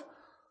afterlife.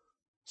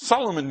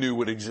 Solomon knew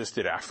what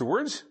existed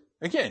afterwards.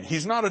 Again,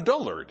 he's not a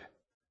dullard.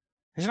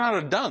 He's not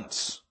a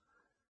dunce.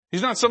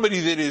 He's not somebody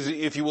that is,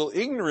 if you will,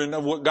 ignorant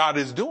of what God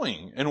is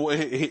doing and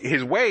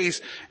his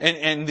ways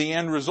and the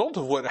end result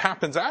of what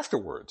happens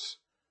afterwards.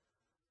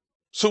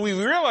 So we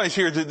realize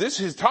here that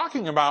this is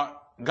talking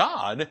about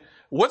God.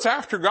 What's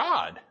after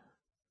God?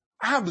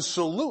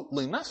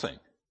 Absolutely nothing.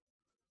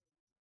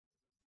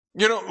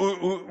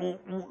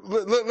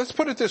 Let's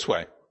put it this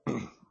way.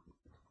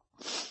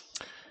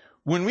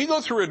 When we go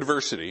through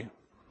adversity,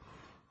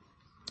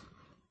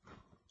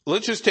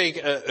 let's just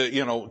take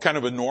kind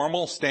of a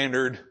normal,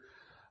 standard,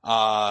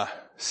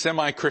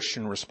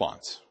 semi-Christian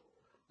response.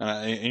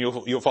 And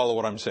you'll follow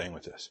what I'm saying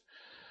with this.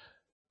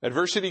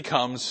 Adversity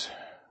comes,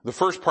 the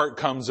first part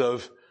comes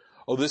of,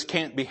 this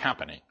can't be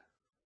happening.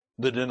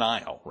 The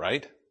denial,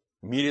 right?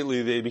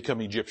 Immediately they become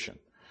Egyptian.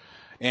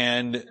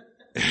 And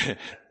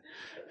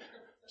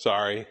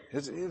sorry,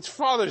 it's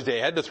Father's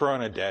Day. I had to throw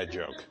in a dad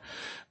joke.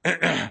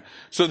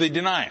 So they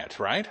deny it,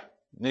 right?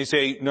 They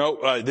say,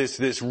 no,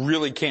 this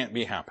really can't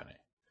be happening.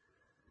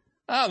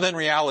 Then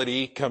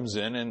reality comes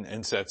in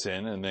and sets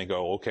in, and they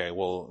go, okay,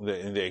 well,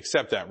 they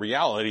accept that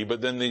reality,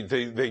 but then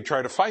they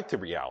try to fight the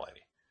reality.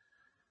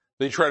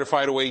 They try to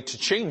find a way to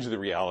change the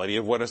reality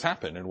of what has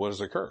happened and what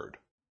has occurred.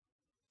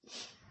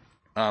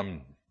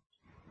 I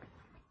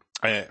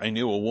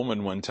knew a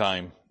woman one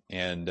time,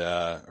 and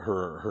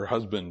her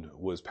husband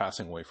was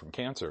passing away from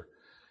cancer,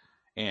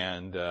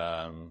 and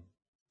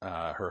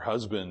her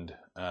husband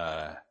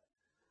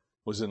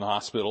was in the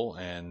hospital,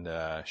 and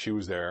she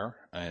was there,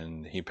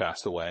 and he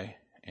passed away,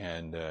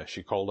 and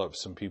she called up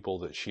some people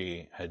that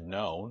she had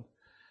known,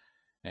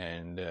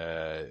 and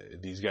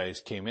these guys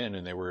came in,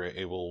 and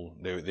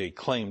they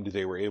claimed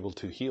they were able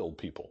to heal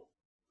people.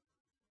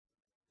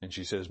 And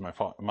she says,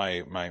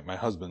 my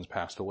husband's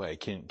passed away.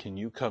 Can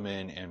you come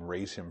in and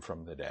raise him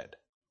from the dead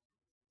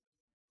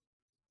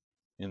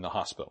in the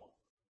hospital?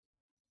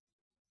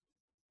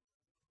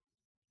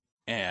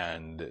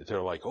 And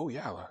they're like, oh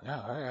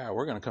yeah,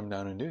 we're going to come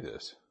down and do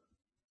this.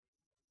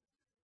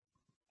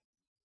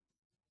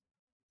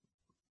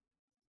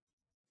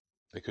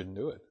 They couldn't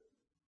do it.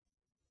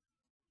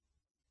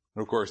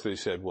 And of course they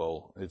said,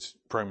 well, it's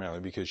primarily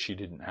because she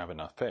didn't have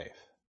enough faith.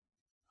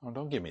 Oh,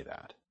 don't give me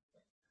that.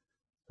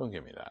 Don't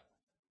give me that.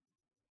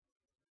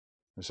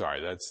 I'm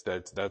sorry, that's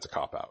a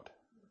cop-out.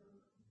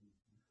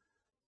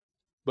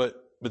 But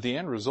the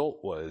end result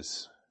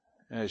was,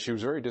 she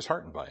was very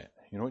disheartened by it.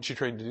 You know what she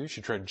tried to do?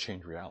 She tried to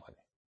change reality.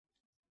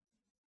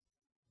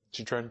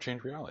 She tried to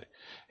change reality.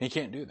 And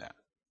you can't do that.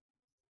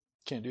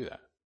 Can't do that.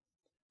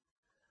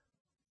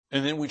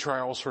 And then we try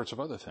all sorts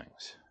of other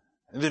things.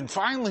 And then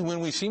finally,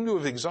 when we seem to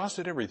have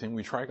exhausted everything,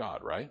 we try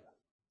God, right?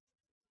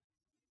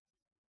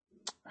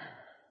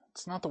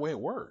 It's not the way it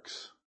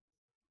works.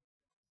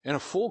 In a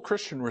full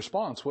Christian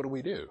response, what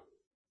do?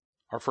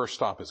 Our first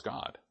stop is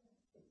God.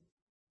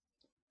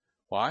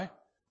 Why?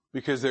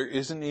 Because there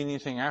isn't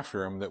anything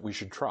after Him that we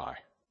should try.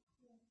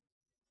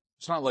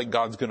 It's not like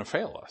God's going to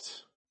fail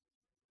us.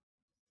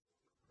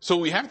 So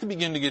we have to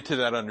begin to get to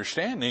that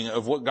understanding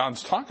of what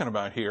God's talking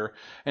about here,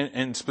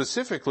 and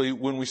specifically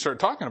when we start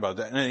talking about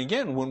that. And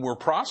again, when we're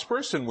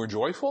prosperous and we're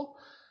joyful,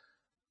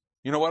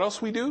 you know what else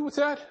we do with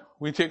that?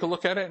 We take a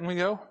look at it and we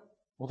go,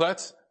 well,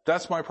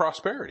 that's my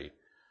prosperity.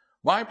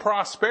 My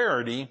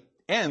prosperity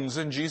ends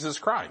in Jesus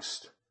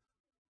Christ.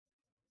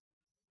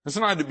 It's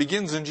not, it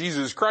begins in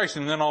Jesus Christ,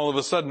 and then all of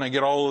a sudden I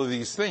get all of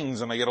these things,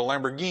 and I get a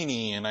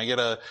Lamborghini, and I get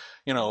a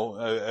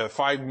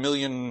 5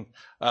 million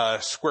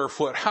square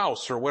foot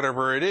house, or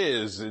whatever it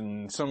is,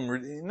 and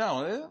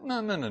no.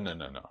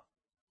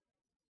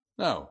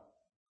 No.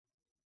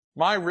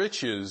 My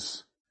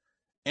riches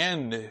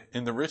end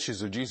in the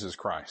riches of Jesus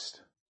Christ.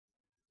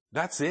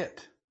 That's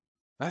it.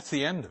 That's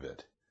the end of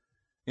it.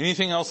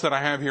 Anything else that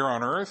I have here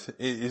on earth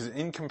is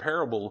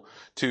incomparable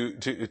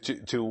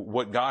to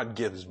what God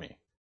gives me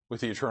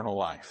with the eternal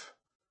life,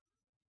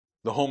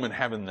 the home in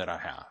heaven that I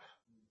have.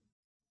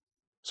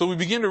 So we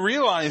begin to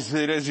realize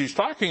that as he's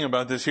talking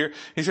about this here,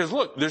 he says,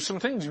 look, there's some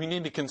things we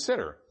need to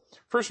consider.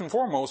 First and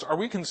foremost, are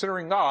we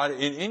considering God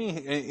in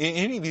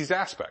any of these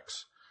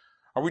aspects?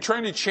 Are we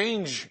trying to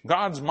change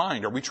God's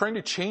mind? Are we trying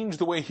to change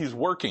the way He's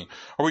working?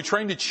 Are we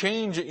trying to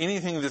change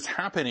anything that's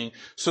happening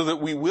so that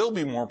we will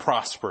be more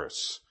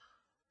prosperous?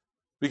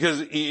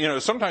 Because,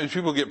 sometimes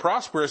people get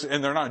prosperous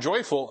and they're not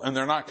joyful and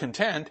they're not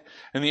content,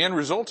 and the end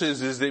result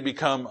is they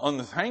become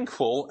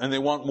unthankful and they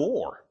want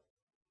more.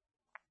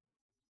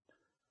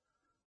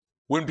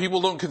 When people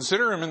don't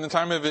consider Him in the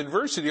time of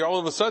adversity, all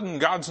of a sudden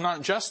God's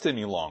not just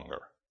any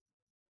longer.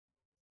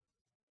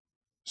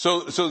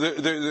 So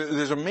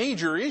there's a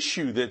major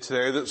issue that's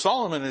there that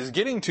Solomon is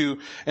getting to,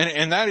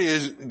 and that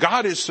is,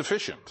 God is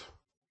sufficient.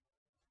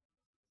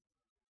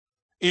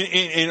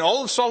 In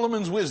all of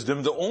Solomon's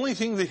wisdom, the only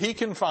thing that he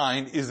can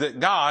find is that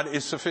God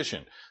is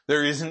sufficient.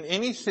 There isn't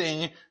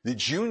anything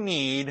that you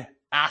need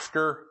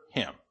after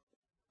Him.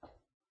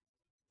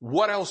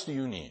 What else do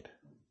you need?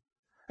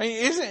 I mean,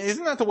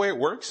 isn't that the way it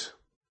works?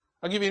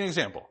 I'll give you an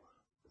example.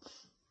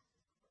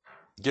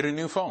 Get a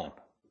new phone.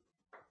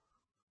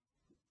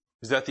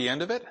 Is that the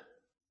end of it?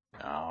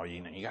 No,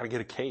 you gotta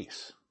get a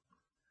case.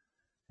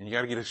 And you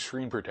gotta get a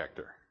screen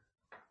protector.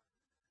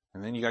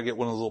 And then you gotta get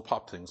one of those little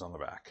pop things on the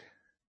back.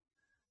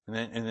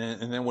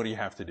 And then what do you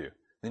have to do?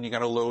 Then you got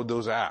to load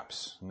those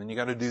apps, and then you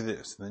got to do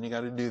this, and then you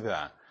got to do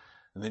that,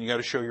 and then you got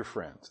to show your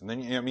friends, and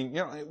then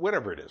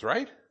whatever it is,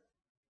 right?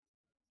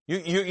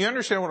 You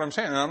understand what I'm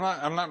saying? And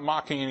I'm not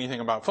mocking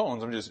anything about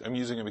phones. I'm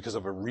using it because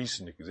of a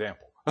recent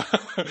example.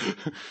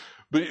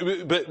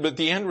 but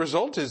the end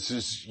result is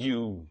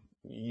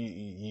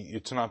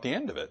it's not the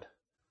end of it.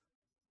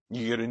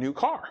 You get a new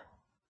car.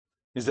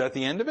 Is that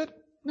the end of it?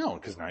 No,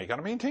 because now you got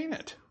to maintain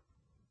it.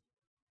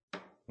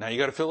 Now you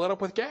got to fill it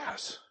up with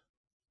gas.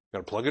 You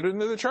got to plug it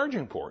into the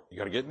charging port. You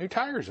got to get new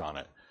tires on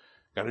it.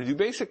 You got to do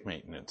basic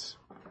maintenance.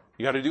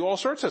 You got to do all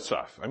sorts of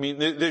stuff. I mean,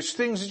 there's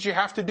things that you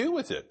have to do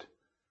with it.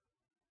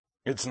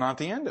 It's not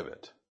the end of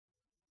it.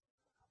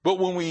 But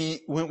when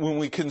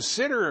we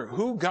consider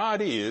who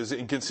God is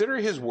and consider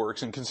his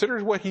works and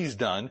consider what he's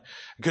done,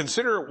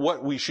 consider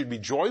what we should be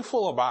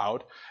joyful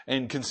about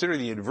and consider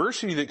the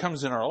adversity that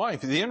comes in our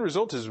life, the end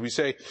result is we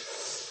say,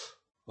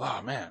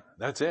 oh man,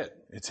 that's it.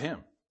 It's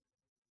him.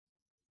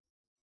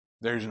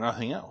 There's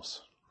nothing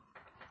else.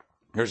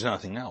 There's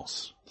nothing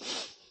else.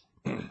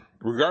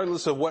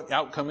 Regardless of what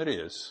outcome it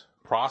is,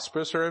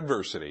 prosperous or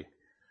adversity,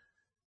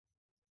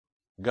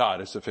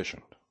 God is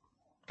sufficient.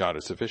 God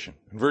is sufficient.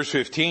 In verse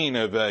 15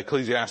 of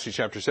Ecclesiastes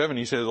chapter 7,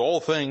 he says, all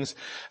things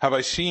have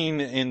I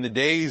seen in the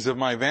days of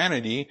my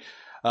vanity.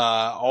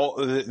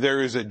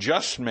 There is a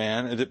just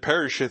man that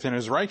perisheth in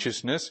his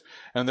righteousness,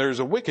 and there is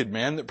a wicked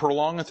man that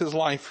prolongeth his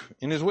life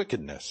in his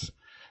wickedness.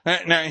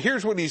 Now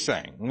here's what he's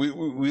saying.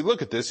 We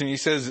look at this and he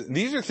says,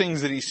 these are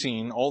things that he's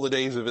seen all the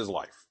days of his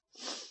life.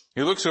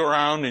 He looks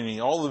around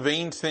and all the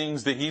vain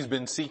things that he's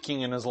been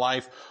seeking in his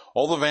life,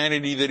 all the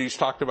vanity that he's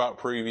talked about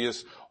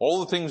previous,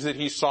 all the things that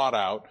he sought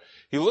out,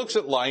 he looks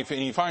at life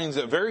and he finds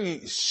a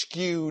very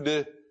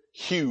skewed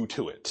hue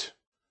to it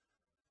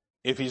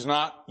if he's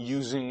not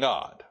using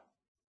God.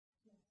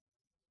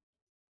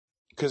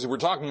 Because we're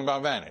talking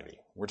about vanity.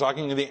 We're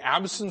talking the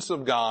absence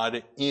of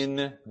God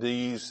in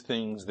these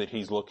things that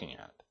he's looking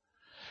at.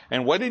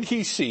 And what did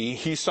he see?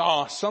 He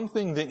saw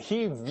something that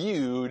he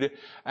viewed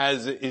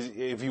as,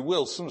 if you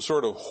will, some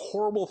sort of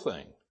horrible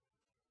thing.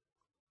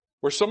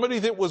 Where somebody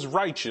that was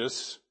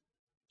righteous,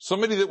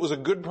 somebody that was a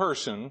good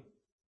person,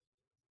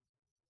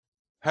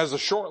 has a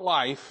short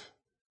life,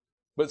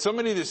 but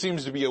somebody that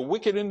seems to be a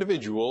wicked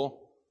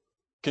individual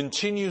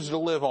continues to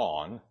live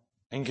on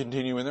and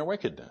continue in their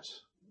wickedness.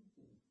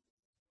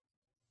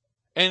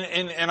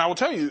 And I will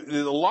tell you,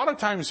 a lot of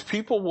times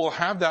people will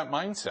have that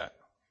mindset.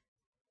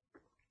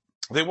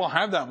 They will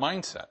have that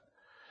mindset.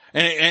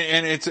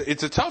 And it's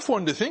a tough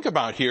one to think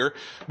about here,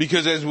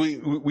 because as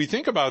we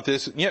think about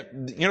this,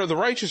 the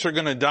righteous are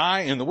going to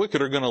die and the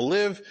wicked are going to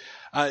live.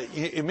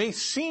 It may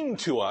seem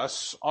to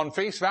us on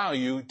face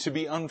value to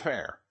be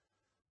unfair,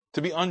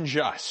 to be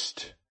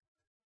unjust.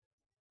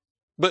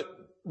 But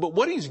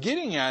what he's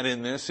getting at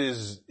in this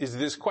is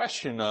this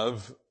question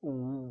of,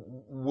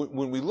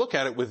 when we look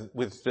at it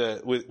with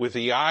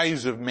the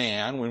eyes of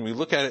man, when we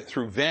look at it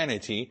through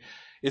vanity,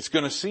 it's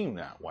going to seem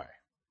that way.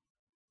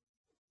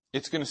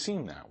 It's going to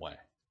seem that way.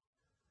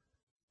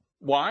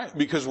 Why?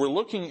 Because we're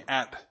looking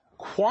at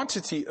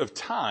quantity of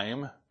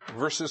time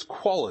versus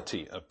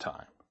quality of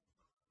time.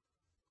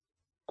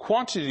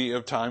 Quantity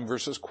of time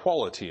versus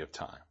quality of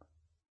time.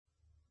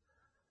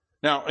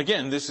 Now,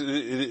 again, this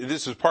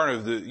is part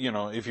of the,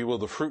 if you will,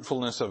 the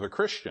fruitfulness of a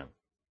Christian.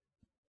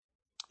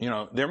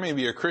 There may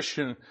be a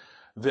Christian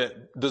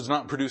that does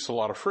not produce a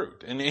lot of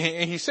fruit. And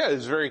he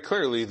says very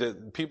clearly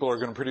that people are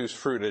going to produce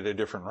fruit at a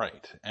different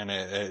rate and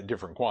at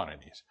different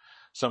quantities.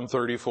 Some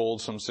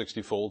 30-fold, some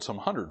 60-fold, some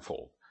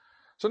 100-fold.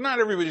 So not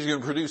everybody's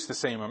going to produce the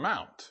same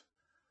amount.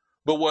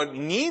 But what it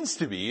needs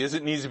to be is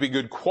it needs to be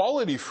good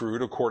quality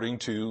fruit according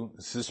to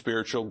the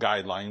spiritual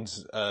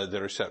guidelines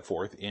that are set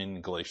forth in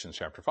Galatians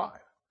chapter 5.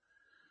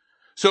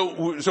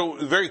 So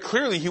very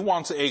clearly he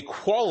wants a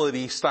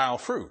quality style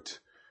fruit.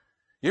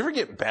 You ever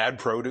get bad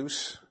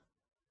produce?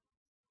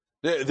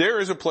 There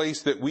is a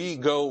place that we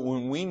go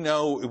when we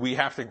know we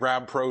have to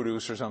grab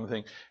produce or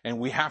something, and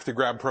we have to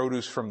grab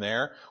produce from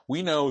there.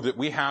 We know that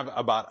we have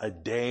about a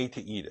day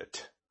to eat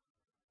it.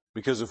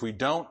 Because if we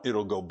don't,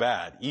 it'll go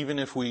bad. Even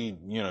if we,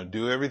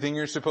 do everything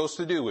you're supposed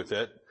to do with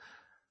it,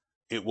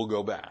 it will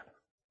go bad.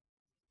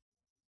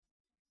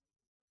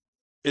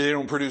 They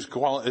don't produce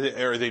quality,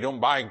 or they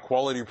don't buy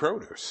quality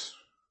produce.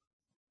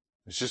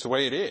 It's just the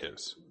way it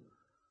is.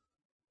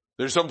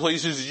 There's some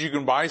places that you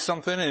can buy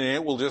something and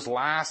it will just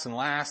last and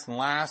last and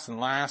last and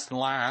last and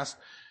last.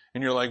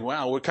 And you're like,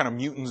 wow, what kind of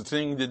mutant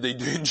thing did they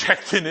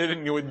inject in it?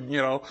 And you would,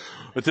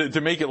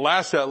 to make it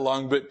last that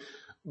long. But,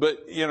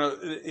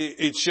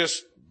 it's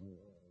just,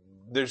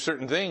 there's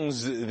certain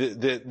things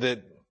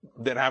that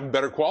have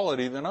better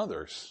quality than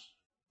others.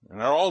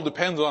 And it all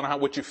depends on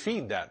what you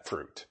feed that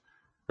fruit,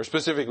 or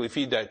specifically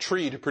feed that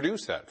tree to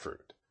produce that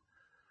fruit.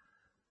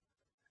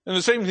 And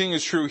the same thing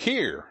is true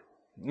here.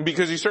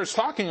 Because he starts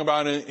talking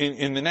about it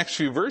in the next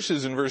few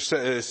verses, in verse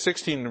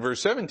 16 and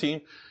verse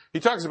 17, he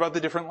talks about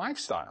the different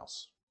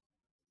lifestyles.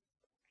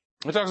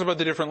 He talks about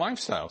the different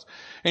lifestyles.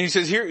 And he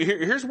says,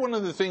 here's one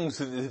of the things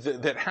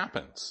that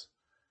happens.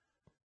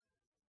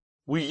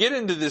 We get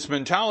into this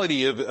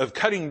mentality of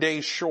cutting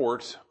days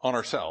short on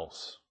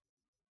ourselves.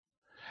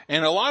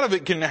 And a lot of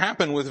it can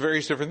happen with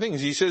various different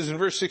things. He says in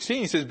verse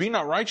 16, he says, be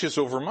not righteous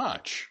over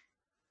much.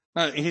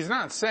 Now, he's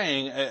not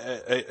saying,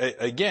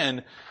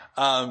 again,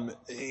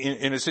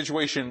 in a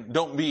situation,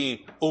 don't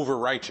be over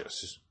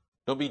righteous.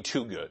 Don't be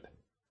too good.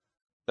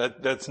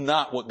 That's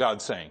not what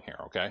God's saying here,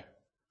 okay?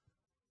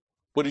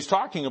 What he's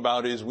talking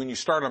about is when you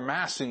start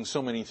amassing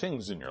so many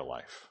things in your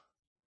life.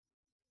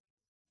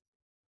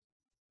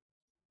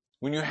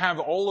 When you have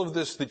all of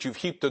this that you've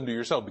heaped unto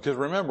yourself, because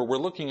remember, we're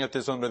looking at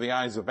this under the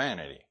eyes of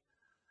vanity.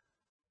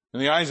 In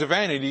the eyes of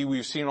vanity,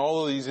 we've seen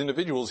all of these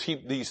individuals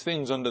heap these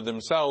things unto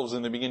themselves,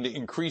 and they begin to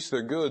increase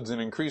their goods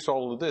and increase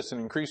all of this and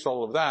increase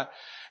all of that.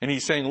 And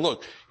he's saying,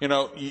 look, you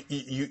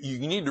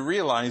need to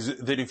realize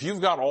that if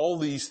you've got all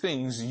these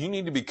things, you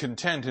need to be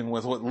content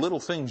with what little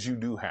things you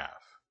do have.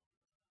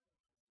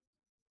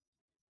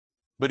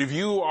 But if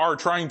you are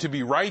trying to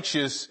be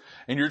righteous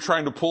and you're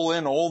trying to pull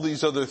in all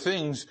these other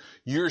things,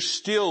 you're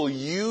still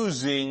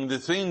using the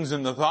things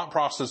and the thought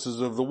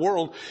processes of the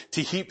world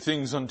to heap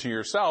things unto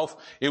yourself.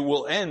 It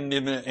will end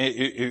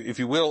if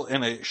you will,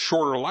 in a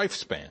shorter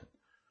lifespan.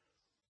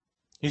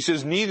 He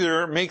says,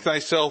 neither make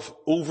thyself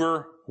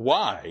over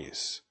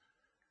wise.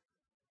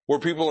 Where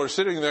people are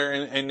sitting there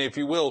and if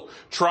you will,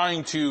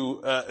 trying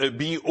to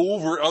be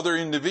over other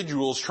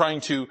individuals,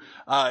 trying to,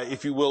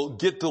 if you will,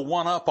 get the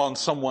one up on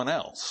someone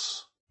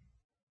else.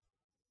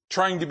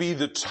 Trying to be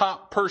the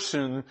top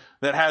person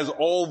that has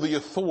all the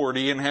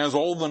authority and has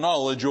all the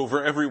knowledge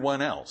over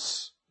everyone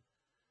else.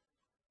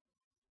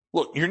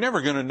 Look, you're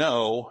never going to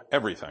know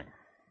everything.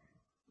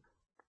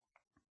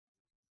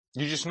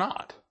 You're just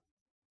not.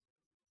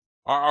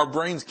 Our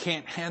brains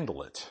can't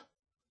handle it.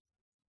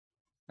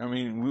 I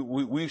mean,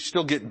 we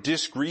still get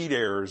disk read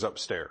errors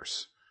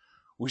upstairs.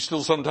 We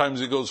still sometimes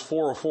it goes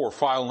 404,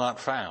 file not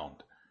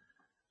found.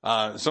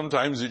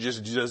 Sometimes it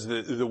just does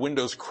the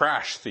Windows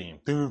crash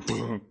theme.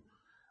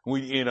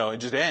 It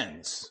just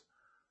ends.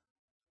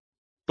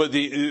 But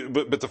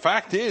the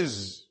fact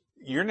is,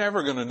 you're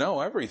never going to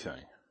know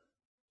everything.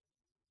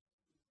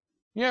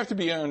 You have to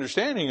be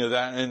understanding of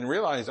that and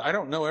realize I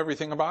don't know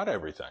everything about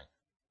everything.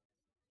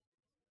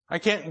 I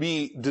can't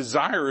be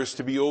desirous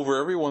to be over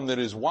everyone that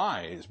is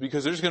wise,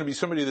 because there's going to be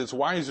somebody that's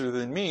wiser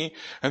than me,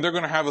 and they're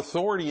going to have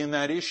authority in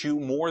that issue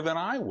more than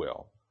I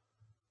will.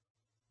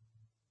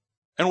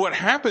 And what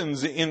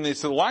happens in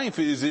this life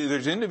is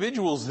there's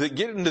individuals that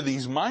get into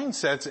these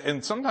mindsets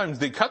and sometimes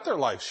they cut their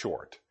life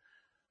short.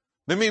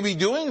 They may be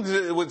doing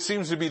what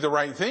seems to be the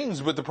right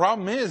things, but the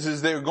problem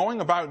is they're going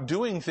about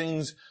doing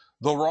things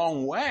the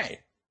wrong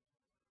way.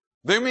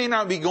 They may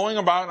not be going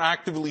about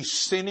actively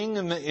sinning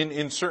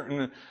in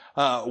certain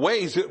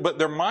ways, but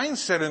their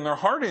mindset and their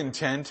heart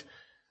intent,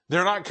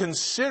 they're not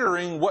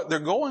considering what they're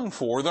going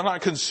for. They're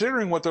not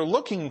considering what they're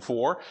looking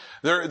for.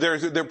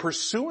 They're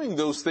pursuing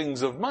those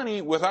things of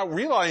money without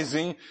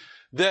realizing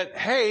that,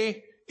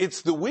 hey,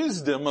 it's the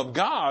wisdom of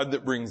God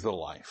that brings the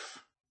life.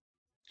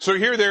 So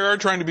here they are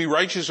trying to be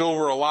righteous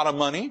over a lot of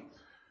money.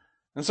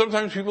 And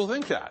sometimes people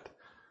think that.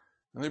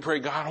 And they pray,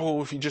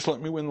 God, if you just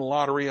let me win the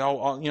lottery,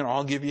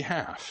 I'll give you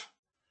half.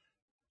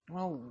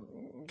 Well,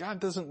 God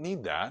doesn't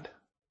need that.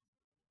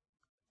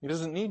 He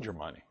doesn't need your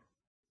money.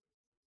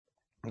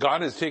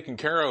 God has taken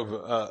care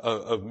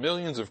of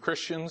millions of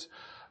Christians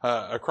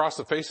across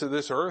the face of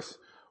this earth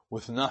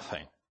with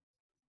nothing.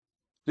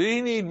 Did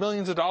he need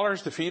millions of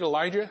dollars to feed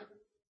Elijah?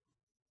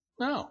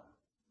 No.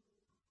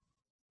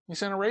 He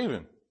sent a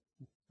raven.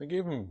 They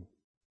gave him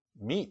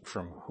meat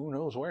from who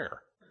knows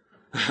where.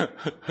 But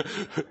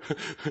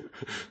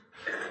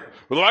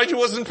Elijah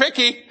wasn't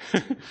picky.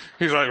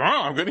 He's like,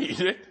 I'm going to eat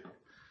it.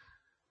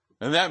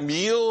 And that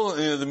meal,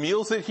 the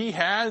meals that he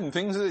had and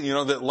things that,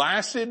 that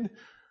lasted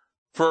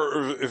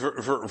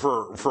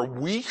for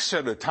weeks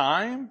at a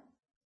time,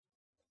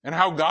 and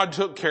how God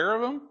took care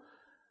of them,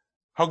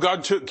 how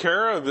God took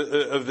care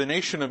of the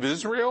nation of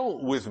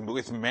Israel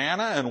with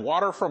manna and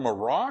water from a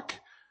rock.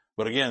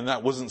 But again,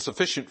 that wasn't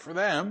sufficient for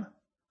them.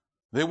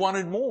 They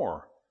wanted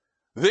more.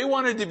 They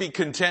wanted to be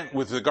content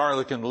with the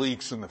garlic and the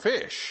leeks and the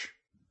fish.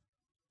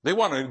 They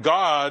wanted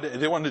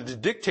to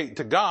dictate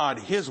to God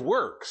His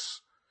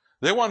works.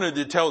 They wanted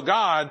to tell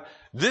God,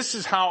 this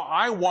is how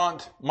I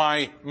want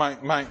my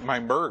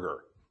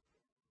burger,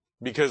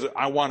 because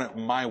I want it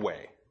my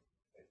way.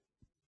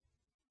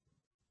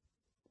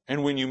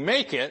 And when you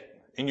make it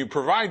and you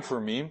provide for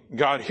me,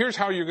 God, here's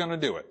how you're going to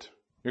do it.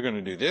 You're going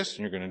to do this,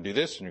 and you're going to do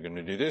this, and you're going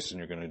to do this, and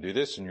you're going to do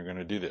this, and you're going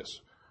to do this.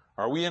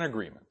 Are we in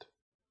agreement?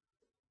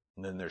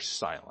 And then there's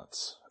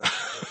silence.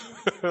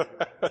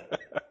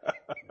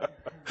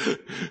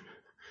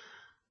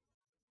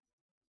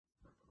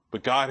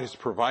 But God has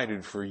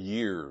provided for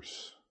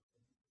years,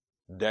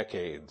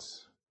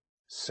 decades,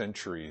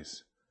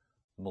 centuries,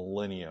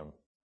 millennium,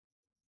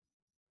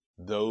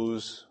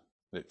 those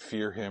that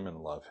fear Him and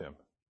love Him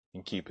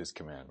and keep His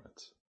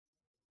commandments.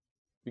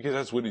 Because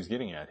that's what He's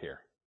getting at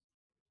here.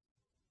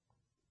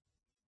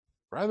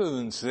 Rather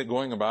than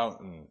going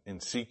about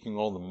and seeking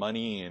all the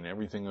money and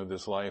everything of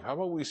this life, how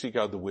about we seek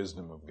out the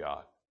wisdom of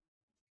God?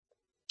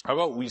 How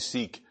about we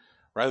seek,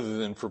 rather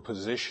than for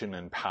position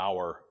and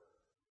power,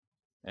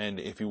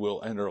 and, if you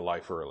will, enter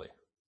life early?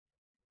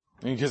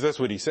 Because that's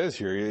what he says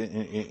here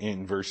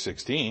in verse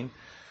 16.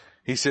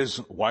 He says,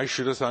 why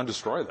shouldest thou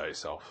destroy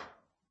thyself?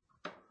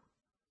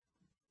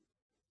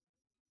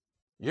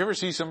 You ever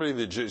see somebody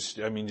that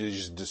they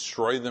just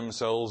destroy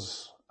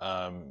themselves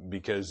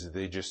because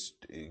they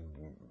just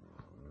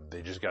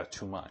got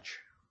too much?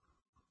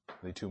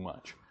 Too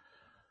much.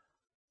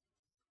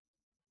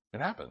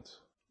 It happens.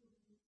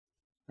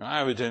 I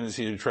have a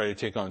tendency to try to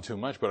take on too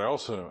much, but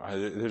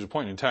there's a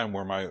point in time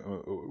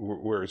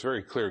where it's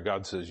very clear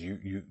God says,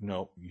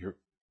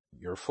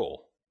 you're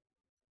full.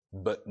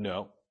 But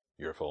no,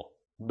 you're full.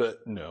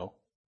 But no.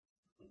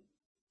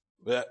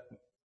 That.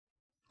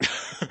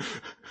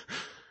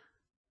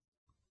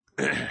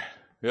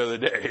 The other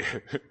day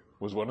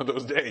was one of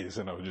those days,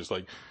 and I was just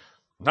like,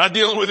 not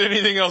dealing with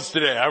anything else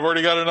today. I've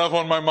already got enough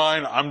on my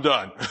mind. I'm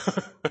done.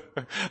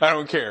 I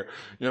don't care.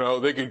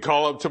 They could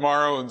call up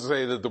tomorrow and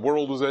say that the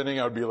world was ending.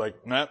 I'd be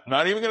like, nah,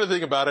 not even going to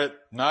think about it.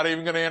 Not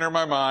even going to enter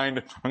my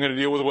mind. I'm going to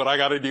deal with what I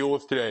got to deal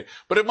with today.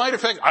 But it might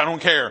affect, I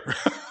don't care.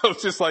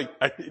 It's just like,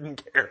 I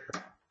didn't care.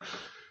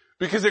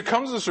 Because there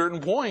comes a certain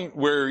point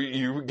where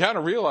you got to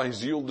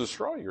realize you'll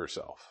destroy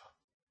yourself.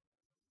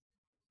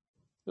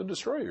 You'll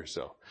destroy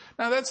yourself.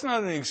 Now, that's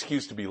not an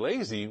excuse to be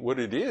lazy. What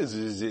it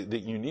is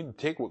that you need to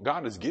take what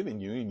God has given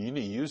you and you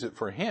need to use it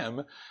for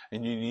Him,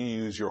 and you need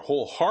to use your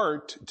whole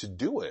heart to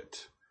do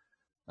it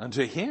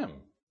unto Him,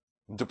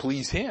 to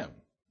please Him,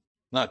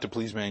 not to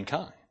please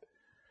mankind.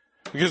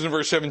 Because in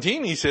verse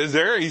 17 he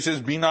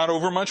says, be not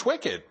overmuch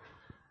wicked.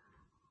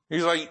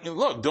 He's like,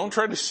 look, don't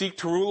try to seek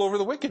to rule over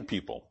the wicked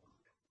people.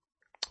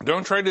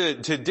 Don't try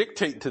to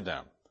dictate to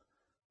them.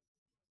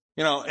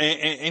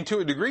 And to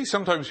a degree,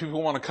 sometimes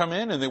people want to come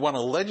in and they want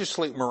to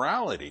legislate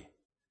morality.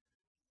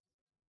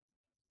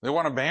 They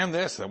want to ban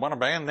this, they want to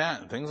ban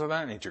that, and things of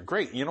that nature.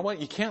 Great. You know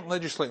what? You can't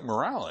legislate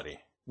morality.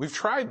 We've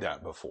tried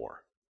that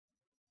before.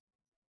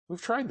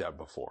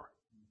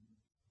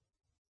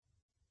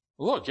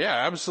 Look,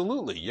 yeah,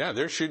 absolutely. Yeah,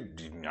 we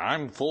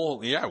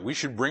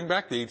should bring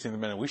back the 18th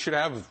Amendment. We should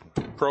have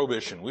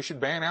prohibition. We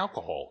should ban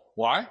alcohol.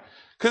 Why?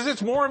 Because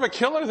it's more of a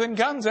killer than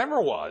guns ever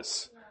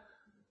was.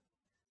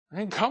 I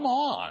mean, come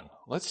on.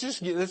 Let's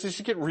just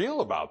get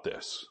real about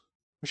this.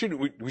 We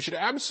should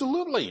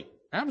absolutely.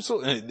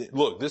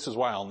 Look, this is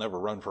why I'll never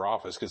run for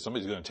office, because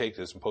somebody's going to take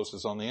this and post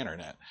this on the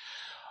internet.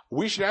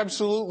 We should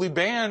absolutely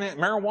ban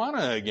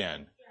marijuana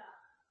again.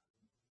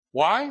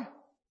 Why?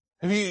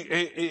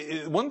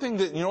 One thing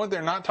that, you know what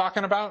they're not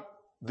talking about?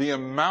 The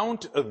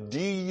amount of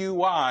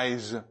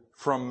DUIs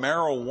from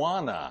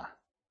marijuana.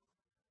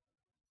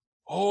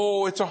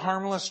 Oh, it's a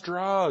harmless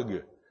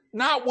drug.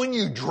 Not when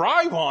you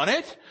drive on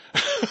it.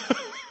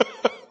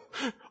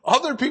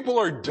 Other people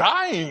are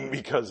dying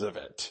because of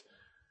it.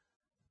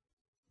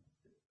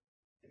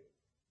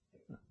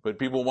 But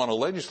people want to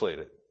legislate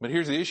it. But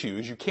here's the issue,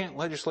 is you can't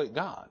legislate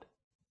God.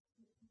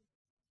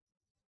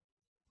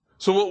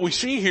 So what we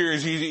see here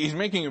is he's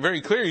making it very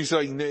clear. He's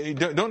like,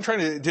 don't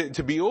try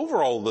to be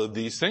over all of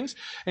these things.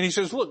 And he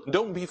says, look,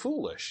 don't be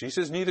foolish. He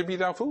says, neither be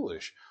thou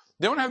foolish.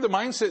 Don't have the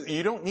mindset that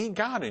you don't need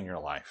God in your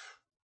life.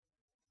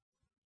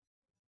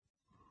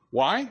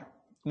 Why?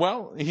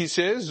 Well, he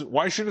says,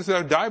 why shouldest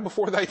thou die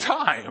before thy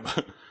time?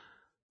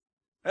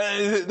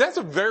 That's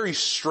a very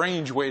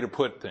strange way to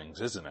put things,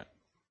 isn't it?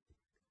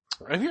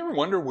 Have you ever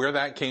wondered where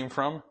that came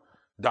from?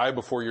 Die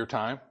before your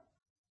time?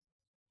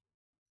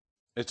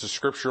 It's a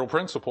scriptural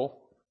principle.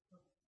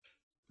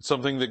 It's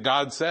something that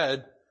God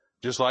said,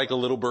 just like a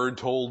little bird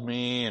told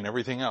me and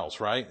everything else,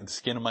 right? The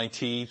skin of my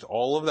teeth,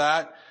 all of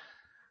that.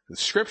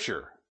 It's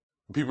scripture.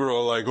 People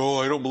are like, oh,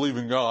 I don't believe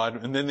in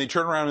God. And then they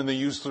turn around and they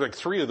use like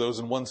 3 of those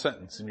in one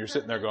sentence. And you're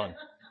sitting there going,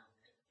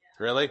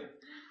 really?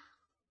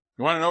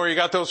 You want to know where you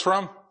got those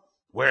from?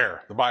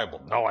 Where? The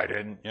Bible. No, I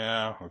didn't.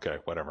 Yeah, okay,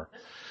 whatever.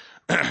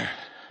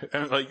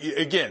 And like,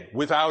 again,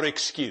 without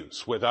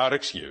excuse.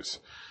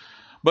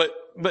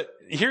 But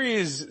here he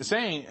is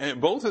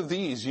saying, both of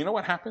these, you know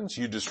what happens?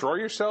 You destroy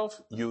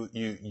yourself,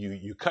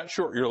 you cut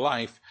short your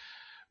life,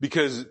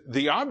 because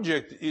the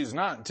object is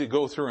not to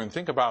go through and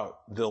think about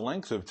the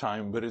length of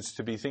time, but it's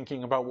to be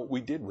thinking about what we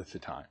did with the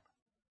time.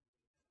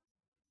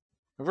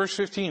 In verse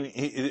 15,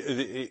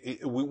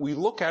 we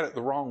look at it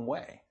the wrong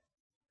way.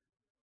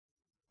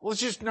 Well, it's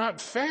just not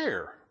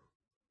fair.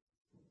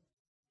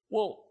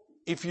 Well,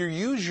 if you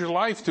use your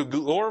life to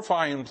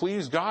glorify and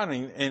please God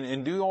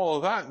and do all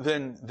of that,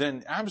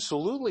 then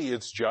absolutely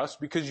it's just,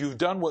 because you've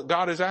done what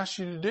God has asked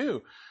you to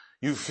do.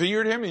 You've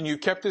feared Him and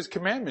you've kept His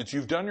commandments.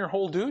 You've done your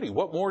whole duty.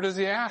 What more does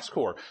He ask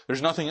for?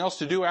 There's nothing else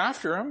to do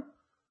after Him.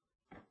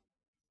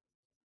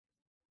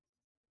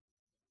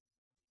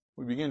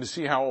 We begin to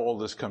see how all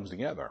this comes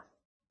together.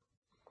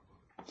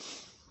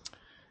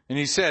 And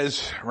he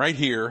says right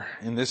here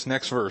in this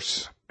next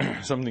verse,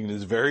 something that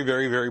is very,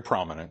 very, very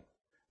prominent,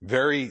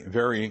 very,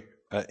 very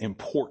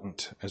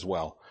important as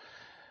well.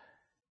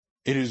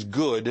 It is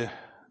good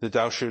that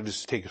thou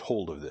shouldest take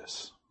hold of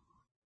this.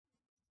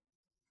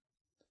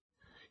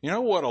 You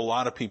know what a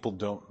lot of people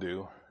don't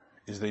do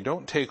is they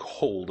don't take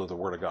hold of the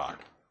Word of God.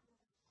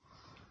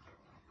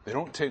 They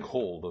don't take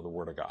hold of the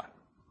Word of God.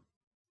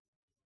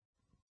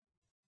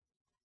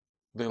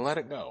 They let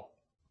it go.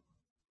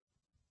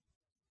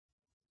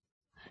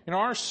 You know,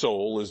 our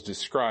soul is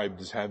described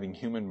as having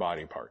human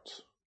body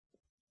parts,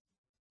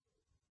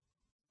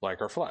 like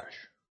our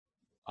flesh.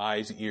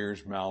 Eyes,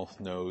 ears,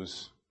 mouth,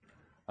 nose,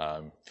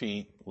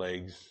 feet,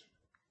 legs,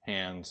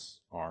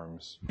 hands,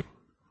 arms,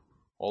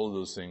 all of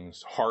those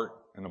things, heart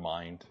and a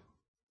mind,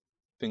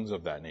 things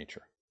of that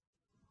nature.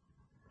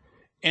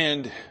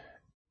 And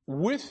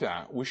with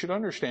that, we should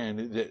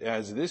understand that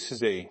as this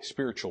is a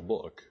spiritual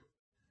book,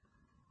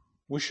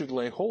 we should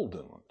lay hold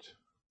on it.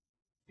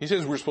 He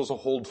says we're supposed to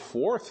hold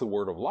forth the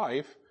word of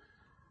life.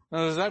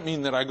 Now, does that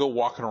mean that I go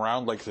walking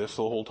around like this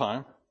the whole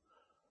time?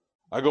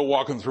 I go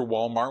walking through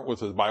Walmart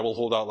with a Bible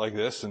holdout like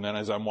this, and then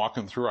as I'm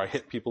walking through, I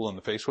hit people in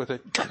the face with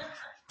it?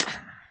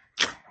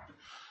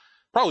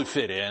 Probably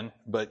fit in,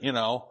 but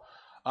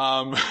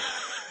I mean,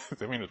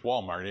 it's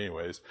Walmart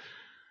anyways.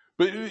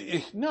 But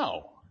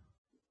no.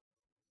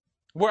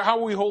 How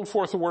will we hold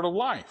forth the word of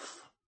life?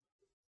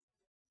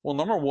 Well,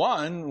 number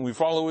one, we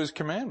follow his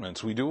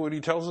commandments. We do what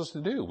he tells us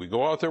to do. We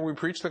go out there, we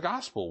preach the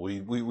gospel.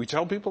 We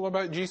tell people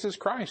about Jesus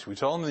Christ. We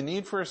tell them the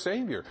need for a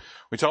savior.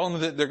 We tell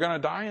them that they're going to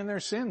die in their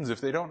sins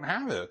if they don't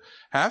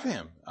have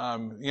him.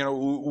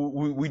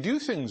 We do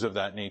things of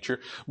that nature.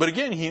 But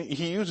again,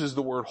 he uses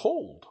the word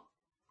hold.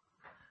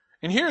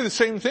 And here the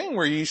same thing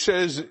where he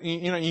says,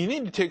 you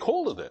need to take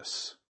hold of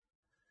this.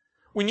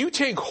 When you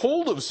take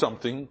hold of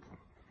something,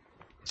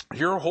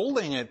 you're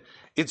holding it,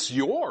 it's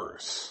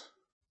yours.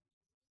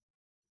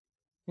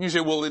 You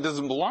say, well, it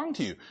doesn't belong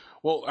to you.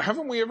 Well,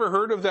 haven't we ever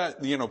heard of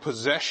that,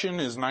 possession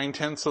is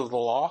 9/10 of the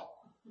law?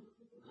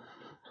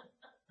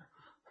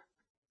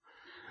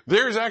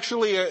 There's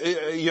actually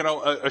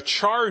a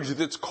charge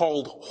that's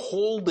called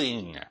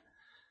holding.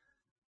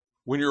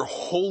 When you're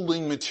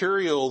holding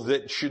material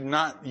that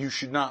you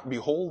should not be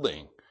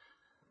holding.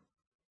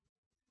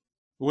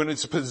 When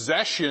it's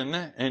possession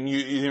and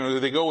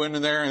they go in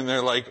there and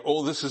they're like,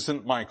 oh, this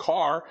isn't my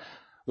car.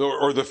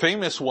 Or the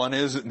famous one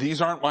is,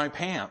 these aren't my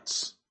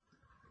pants.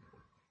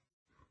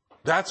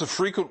 That's a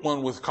frequent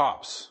one with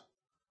cops.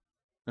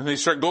 And they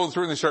start going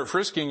through and they start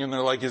frisking and they're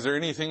like, is there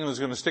anything that's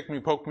going to stick me,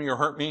 poke me, or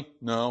hurt me?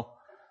 No.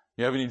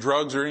 You have any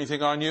drugs or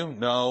anything on you?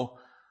 No.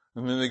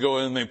 And then they go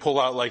in and they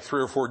pull out like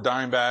 3 or 4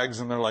 dime bags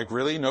and they're like,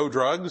 really? No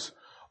drugs?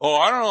 Oh,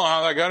 I don't know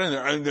how that got in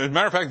there. As a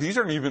matter of fact, these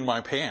aren't even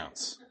my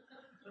pants.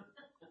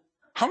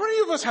 How many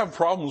of us have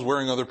problems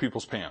wearing other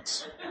people's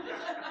pants?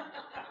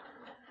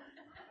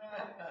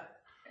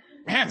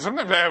 Man,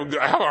 sometimes I have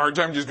a hard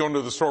time just going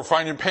to the store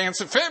finding pants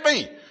that fit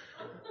me.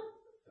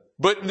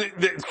 But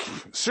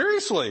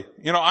seriously,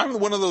 I'm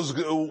one of those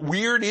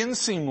weird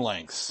inseam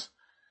lengths.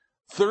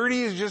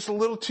 30 is just a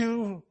little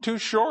too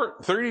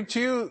short.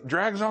 32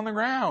 drags on the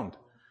ground.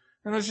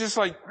 And it's just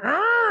like,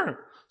 argh!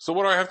 So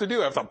what do I have to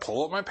do? I have to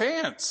pull up my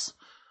pants.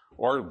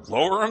 Or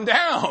lower them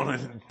down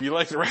and be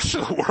like the rest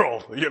of the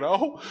world,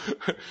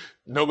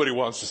 Nobody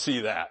wants to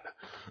see that.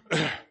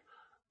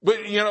 But,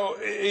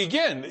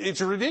 again, it's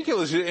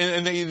ridiculous.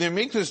 And they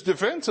make this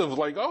defense of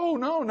like, oh,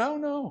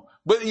 no.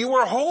 But you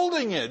were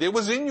holding it. It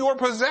was in your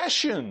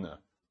possession.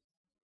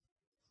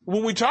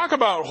 When we talk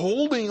about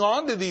holding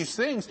on to these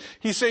things,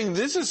 he's saying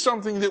this is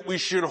something that we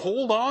should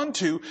hold on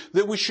to,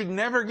 that we should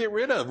never get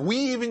rid of. We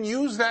even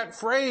use that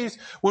phrase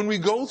when we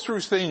go through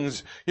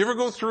things. You ever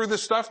go through the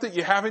stuff that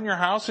you have in your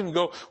house and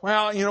go,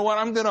 well, you know what,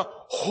 I'm going to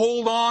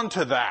hold on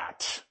to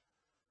that.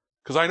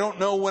 Because I don't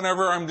know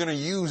whenever I'm going to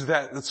use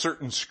that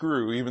certain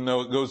screw, even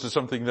though it goes to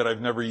something that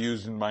I've never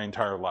used in my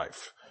entire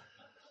life.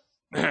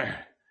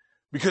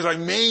 Because I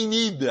may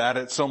need that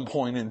at some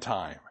point in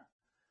time.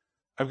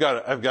 I've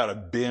got a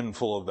bin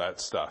full of that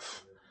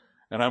stuff.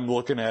 And I'm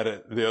looking at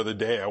it the other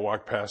day. I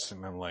walked past it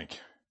and I'm like,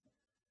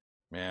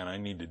 man, I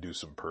need to do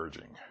some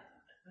purging.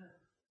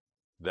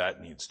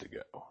 That needs to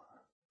go.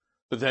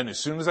 But then as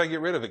soon as I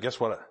get rid of it, guess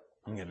what?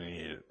 I'm going to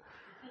need it.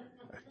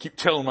 I keep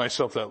telling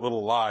myself that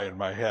little lie in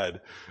my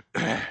head,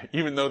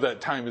 even though that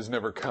time has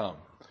never come.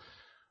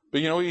 But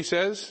you know what he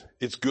says?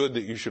 It's good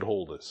that you should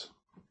hold this.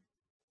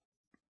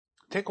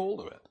 Take hold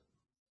of it.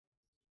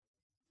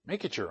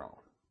 Make it your own.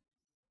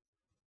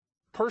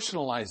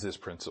 Personalize this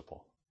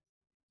principle.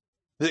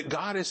 That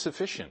God is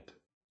sufficient.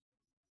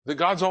 That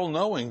God's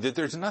all-knowing. That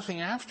there's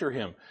nothing after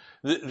him.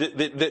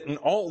 That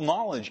all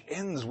knowledge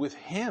ends with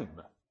him.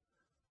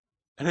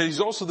 And that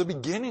he's also the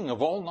beginning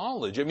of all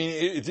knowledge. I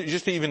mean,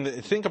 just to even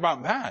think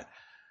about that.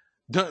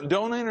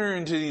 Don't enter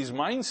into these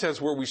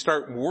mindsets where we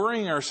start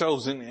worrying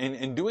ourselves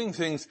and doing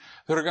things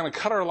that are going to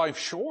cut our life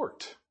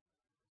short.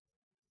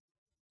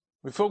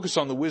 We focus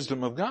on the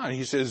wisdom of God.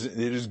 He says, it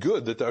is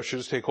good that thou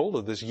shouldest take hold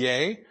of this.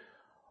 Yea,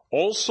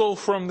 also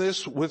from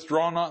this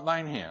withdraw not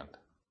thine hand.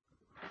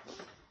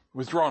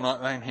 Withdraw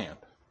not thine hand.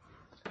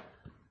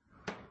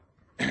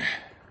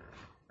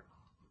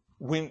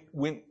 When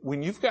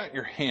you've got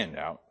your hand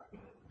out,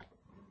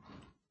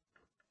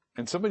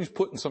 and somebody's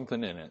putting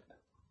something in it,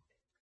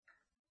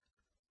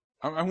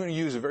 I'm going to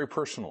use a very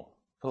personal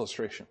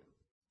illustration.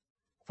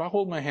 If I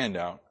hold my hand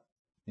out,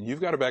 and you've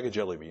got a bag of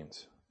jelly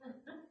beans,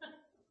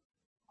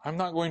 I'm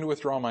not going to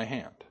withdraw my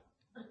hand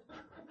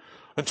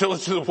until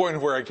it's to the point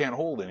where I can't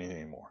hold anything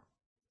anymore.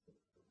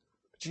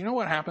 But you know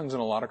what happens in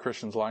a lot of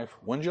Christians' life?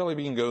 One jelly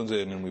bean goes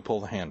in and we pull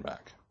the hand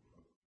back.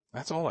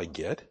 That's all I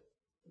get.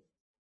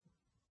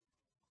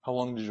 How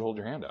long did you hold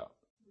your hand out?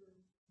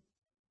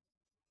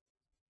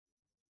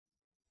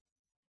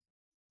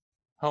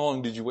 How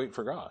long did you wait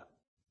for God?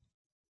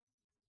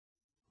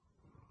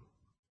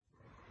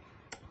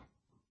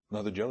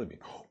 Another jelly bean.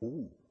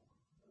 Ooh.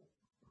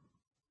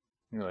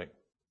 And you're like,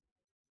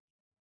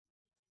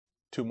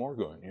 2 more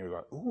going. And you're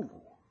like, ooh.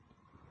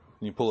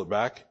 And you pull it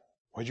back.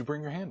 Why'd you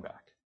bring your hand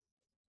back?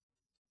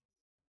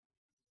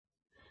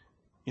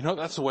 You know,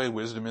 that's the way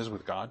wisdom is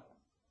with God.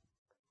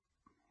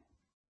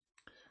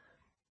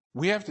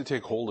 We have to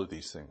take hold of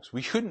these things.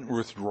 We shouldn't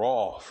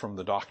withdraw from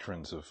the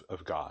doctrines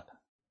of God.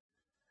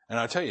 And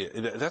I'll tell you,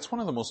 that's one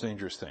of the most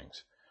dangerous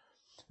things.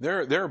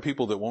 There are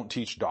people that won't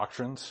teach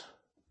doctrines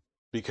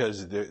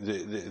because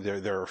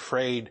they're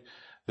afraid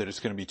that it's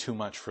going to be too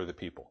much for the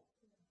people.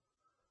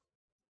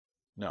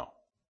 No.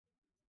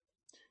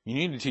 You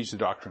need to teach the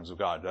doctrines of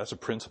God. That's a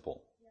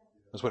principle.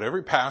 That's what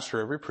every pastor,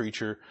 every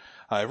preacher,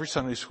 every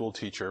Sunday school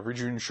teacher, every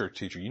junior church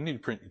teacher, you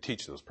need to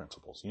teach those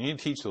principles. You need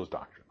to teach those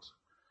doctrines.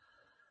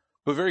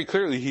 But very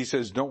clearly he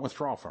says, don't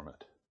withdraw from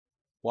it.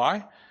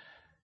 Why?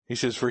 He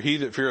says, for he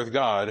that feareth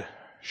God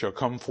shall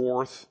come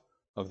forth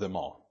of them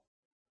all.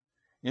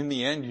 In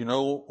the end, you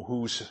know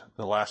who's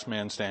the last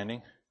man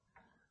standing?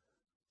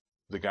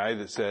 The guy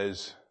that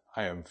says,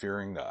 I am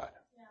fearing God.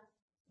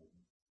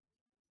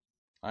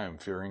 I am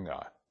fearing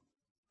God.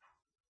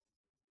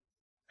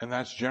 And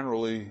that's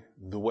generally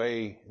the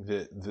way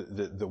that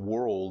the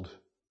world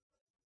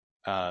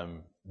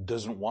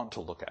doesn't want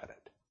to look at it.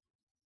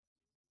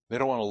 They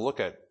don't want to look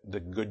at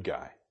the good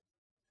guy.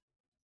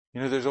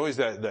 You know, there's always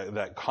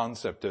that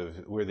concept of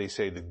where they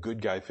say the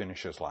good guy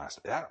finishes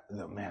last. That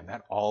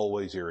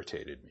always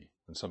irritated me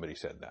when somebody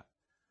said that.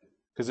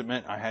 Because it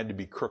meant I had to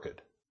be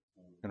crooked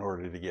in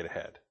order to get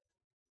ahead.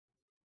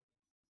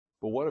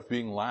 But what if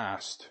being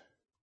last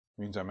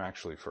means I'm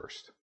actually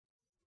first?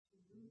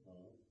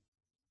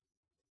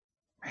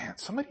 Man,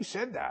 somebody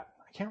said that.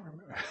 I can't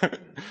remember.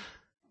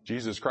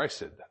 Jesus Christ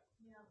said that.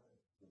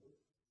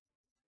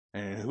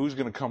 And who's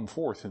going to come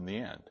forth in the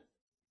end?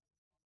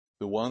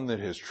 The one that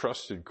has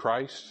trusted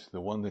Christ,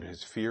 the one that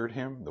has feared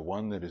him, the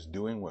one that is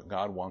doing what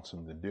God wants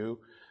him to do.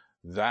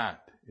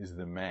 That is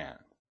the man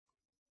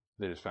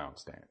that is found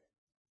standing.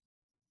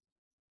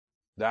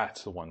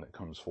 That's the one that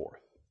comes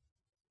forth.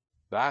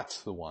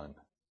 That's the one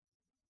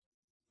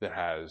that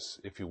has,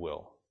 if you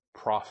will,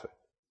 profit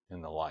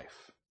in the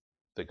life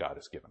that God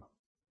has given him.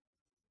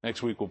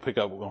 Next week we'll pick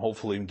up and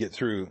hopefully get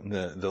through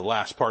the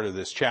last part of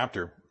this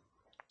chapter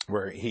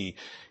where he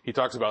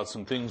talks about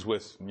some things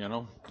with,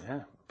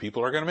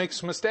 people are going to make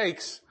some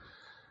mistakes.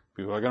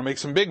 People are going to make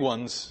some big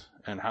ones.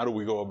 And how do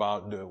we go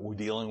about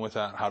dealing with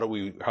that? How do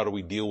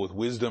we deal with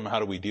wisdom? How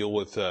do we deal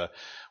with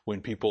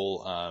when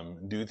people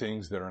do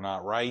things that are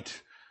not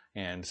right?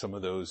 And some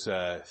of those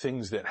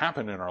things that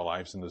happen in our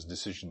lives and those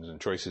decisions and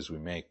choices we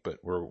make. But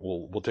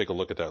we'll take a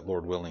look at that,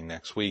 Lord willing,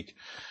 next week.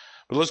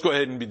 But let's go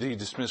ahead and be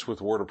dismissed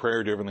with a word of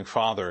prayer. Dear Heavenly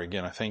Father,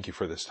 again, I thank you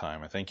for this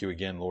time. I thank you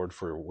again, Lord,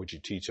 for what you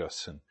teach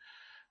us. And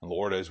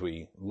Lord, as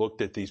we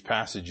looked at these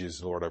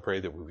passages, Lord, I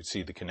pray that we would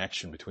see the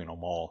connection between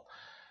them all.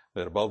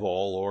 That above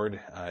all, Lord,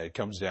 it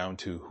comes down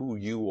to who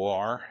you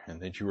are and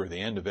that you are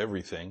the end of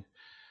everything.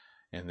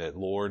 And that,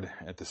 Lord,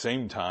 at the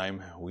same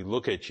time, we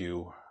look at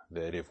you,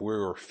 that if we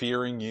are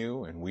fearing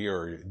you and we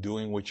are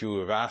doing what you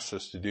have asked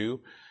us to do,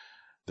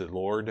 that,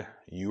 Lord,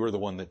 you are the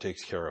one that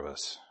takes care of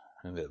us.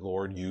 And that,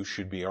 Lord, you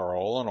should be our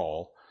all in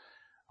all,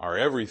 our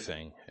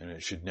everything, and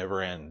it should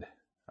never end.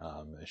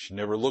 It should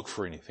never look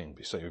for anything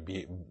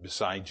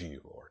besides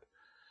you, Lord.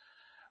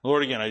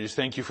 Lord, again, I just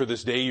thank you for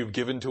this day you've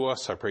given to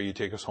us. I pray you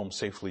take us home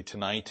safely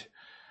tonight.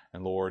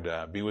 And Lord,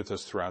 be with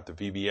us throughout the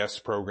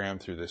VBS program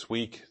through this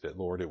week. That,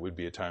 Lord, it would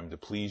be a time to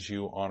please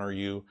you, honor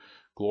you,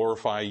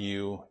 glorify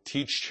you,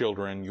 teach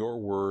children your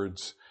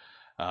words,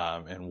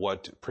 and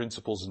what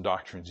principles and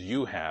doctrines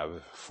you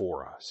have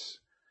for us.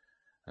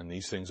 And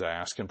these things I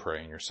ask and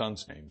pray in your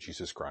Son's name,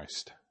 Jesus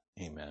Christ.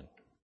 Amen.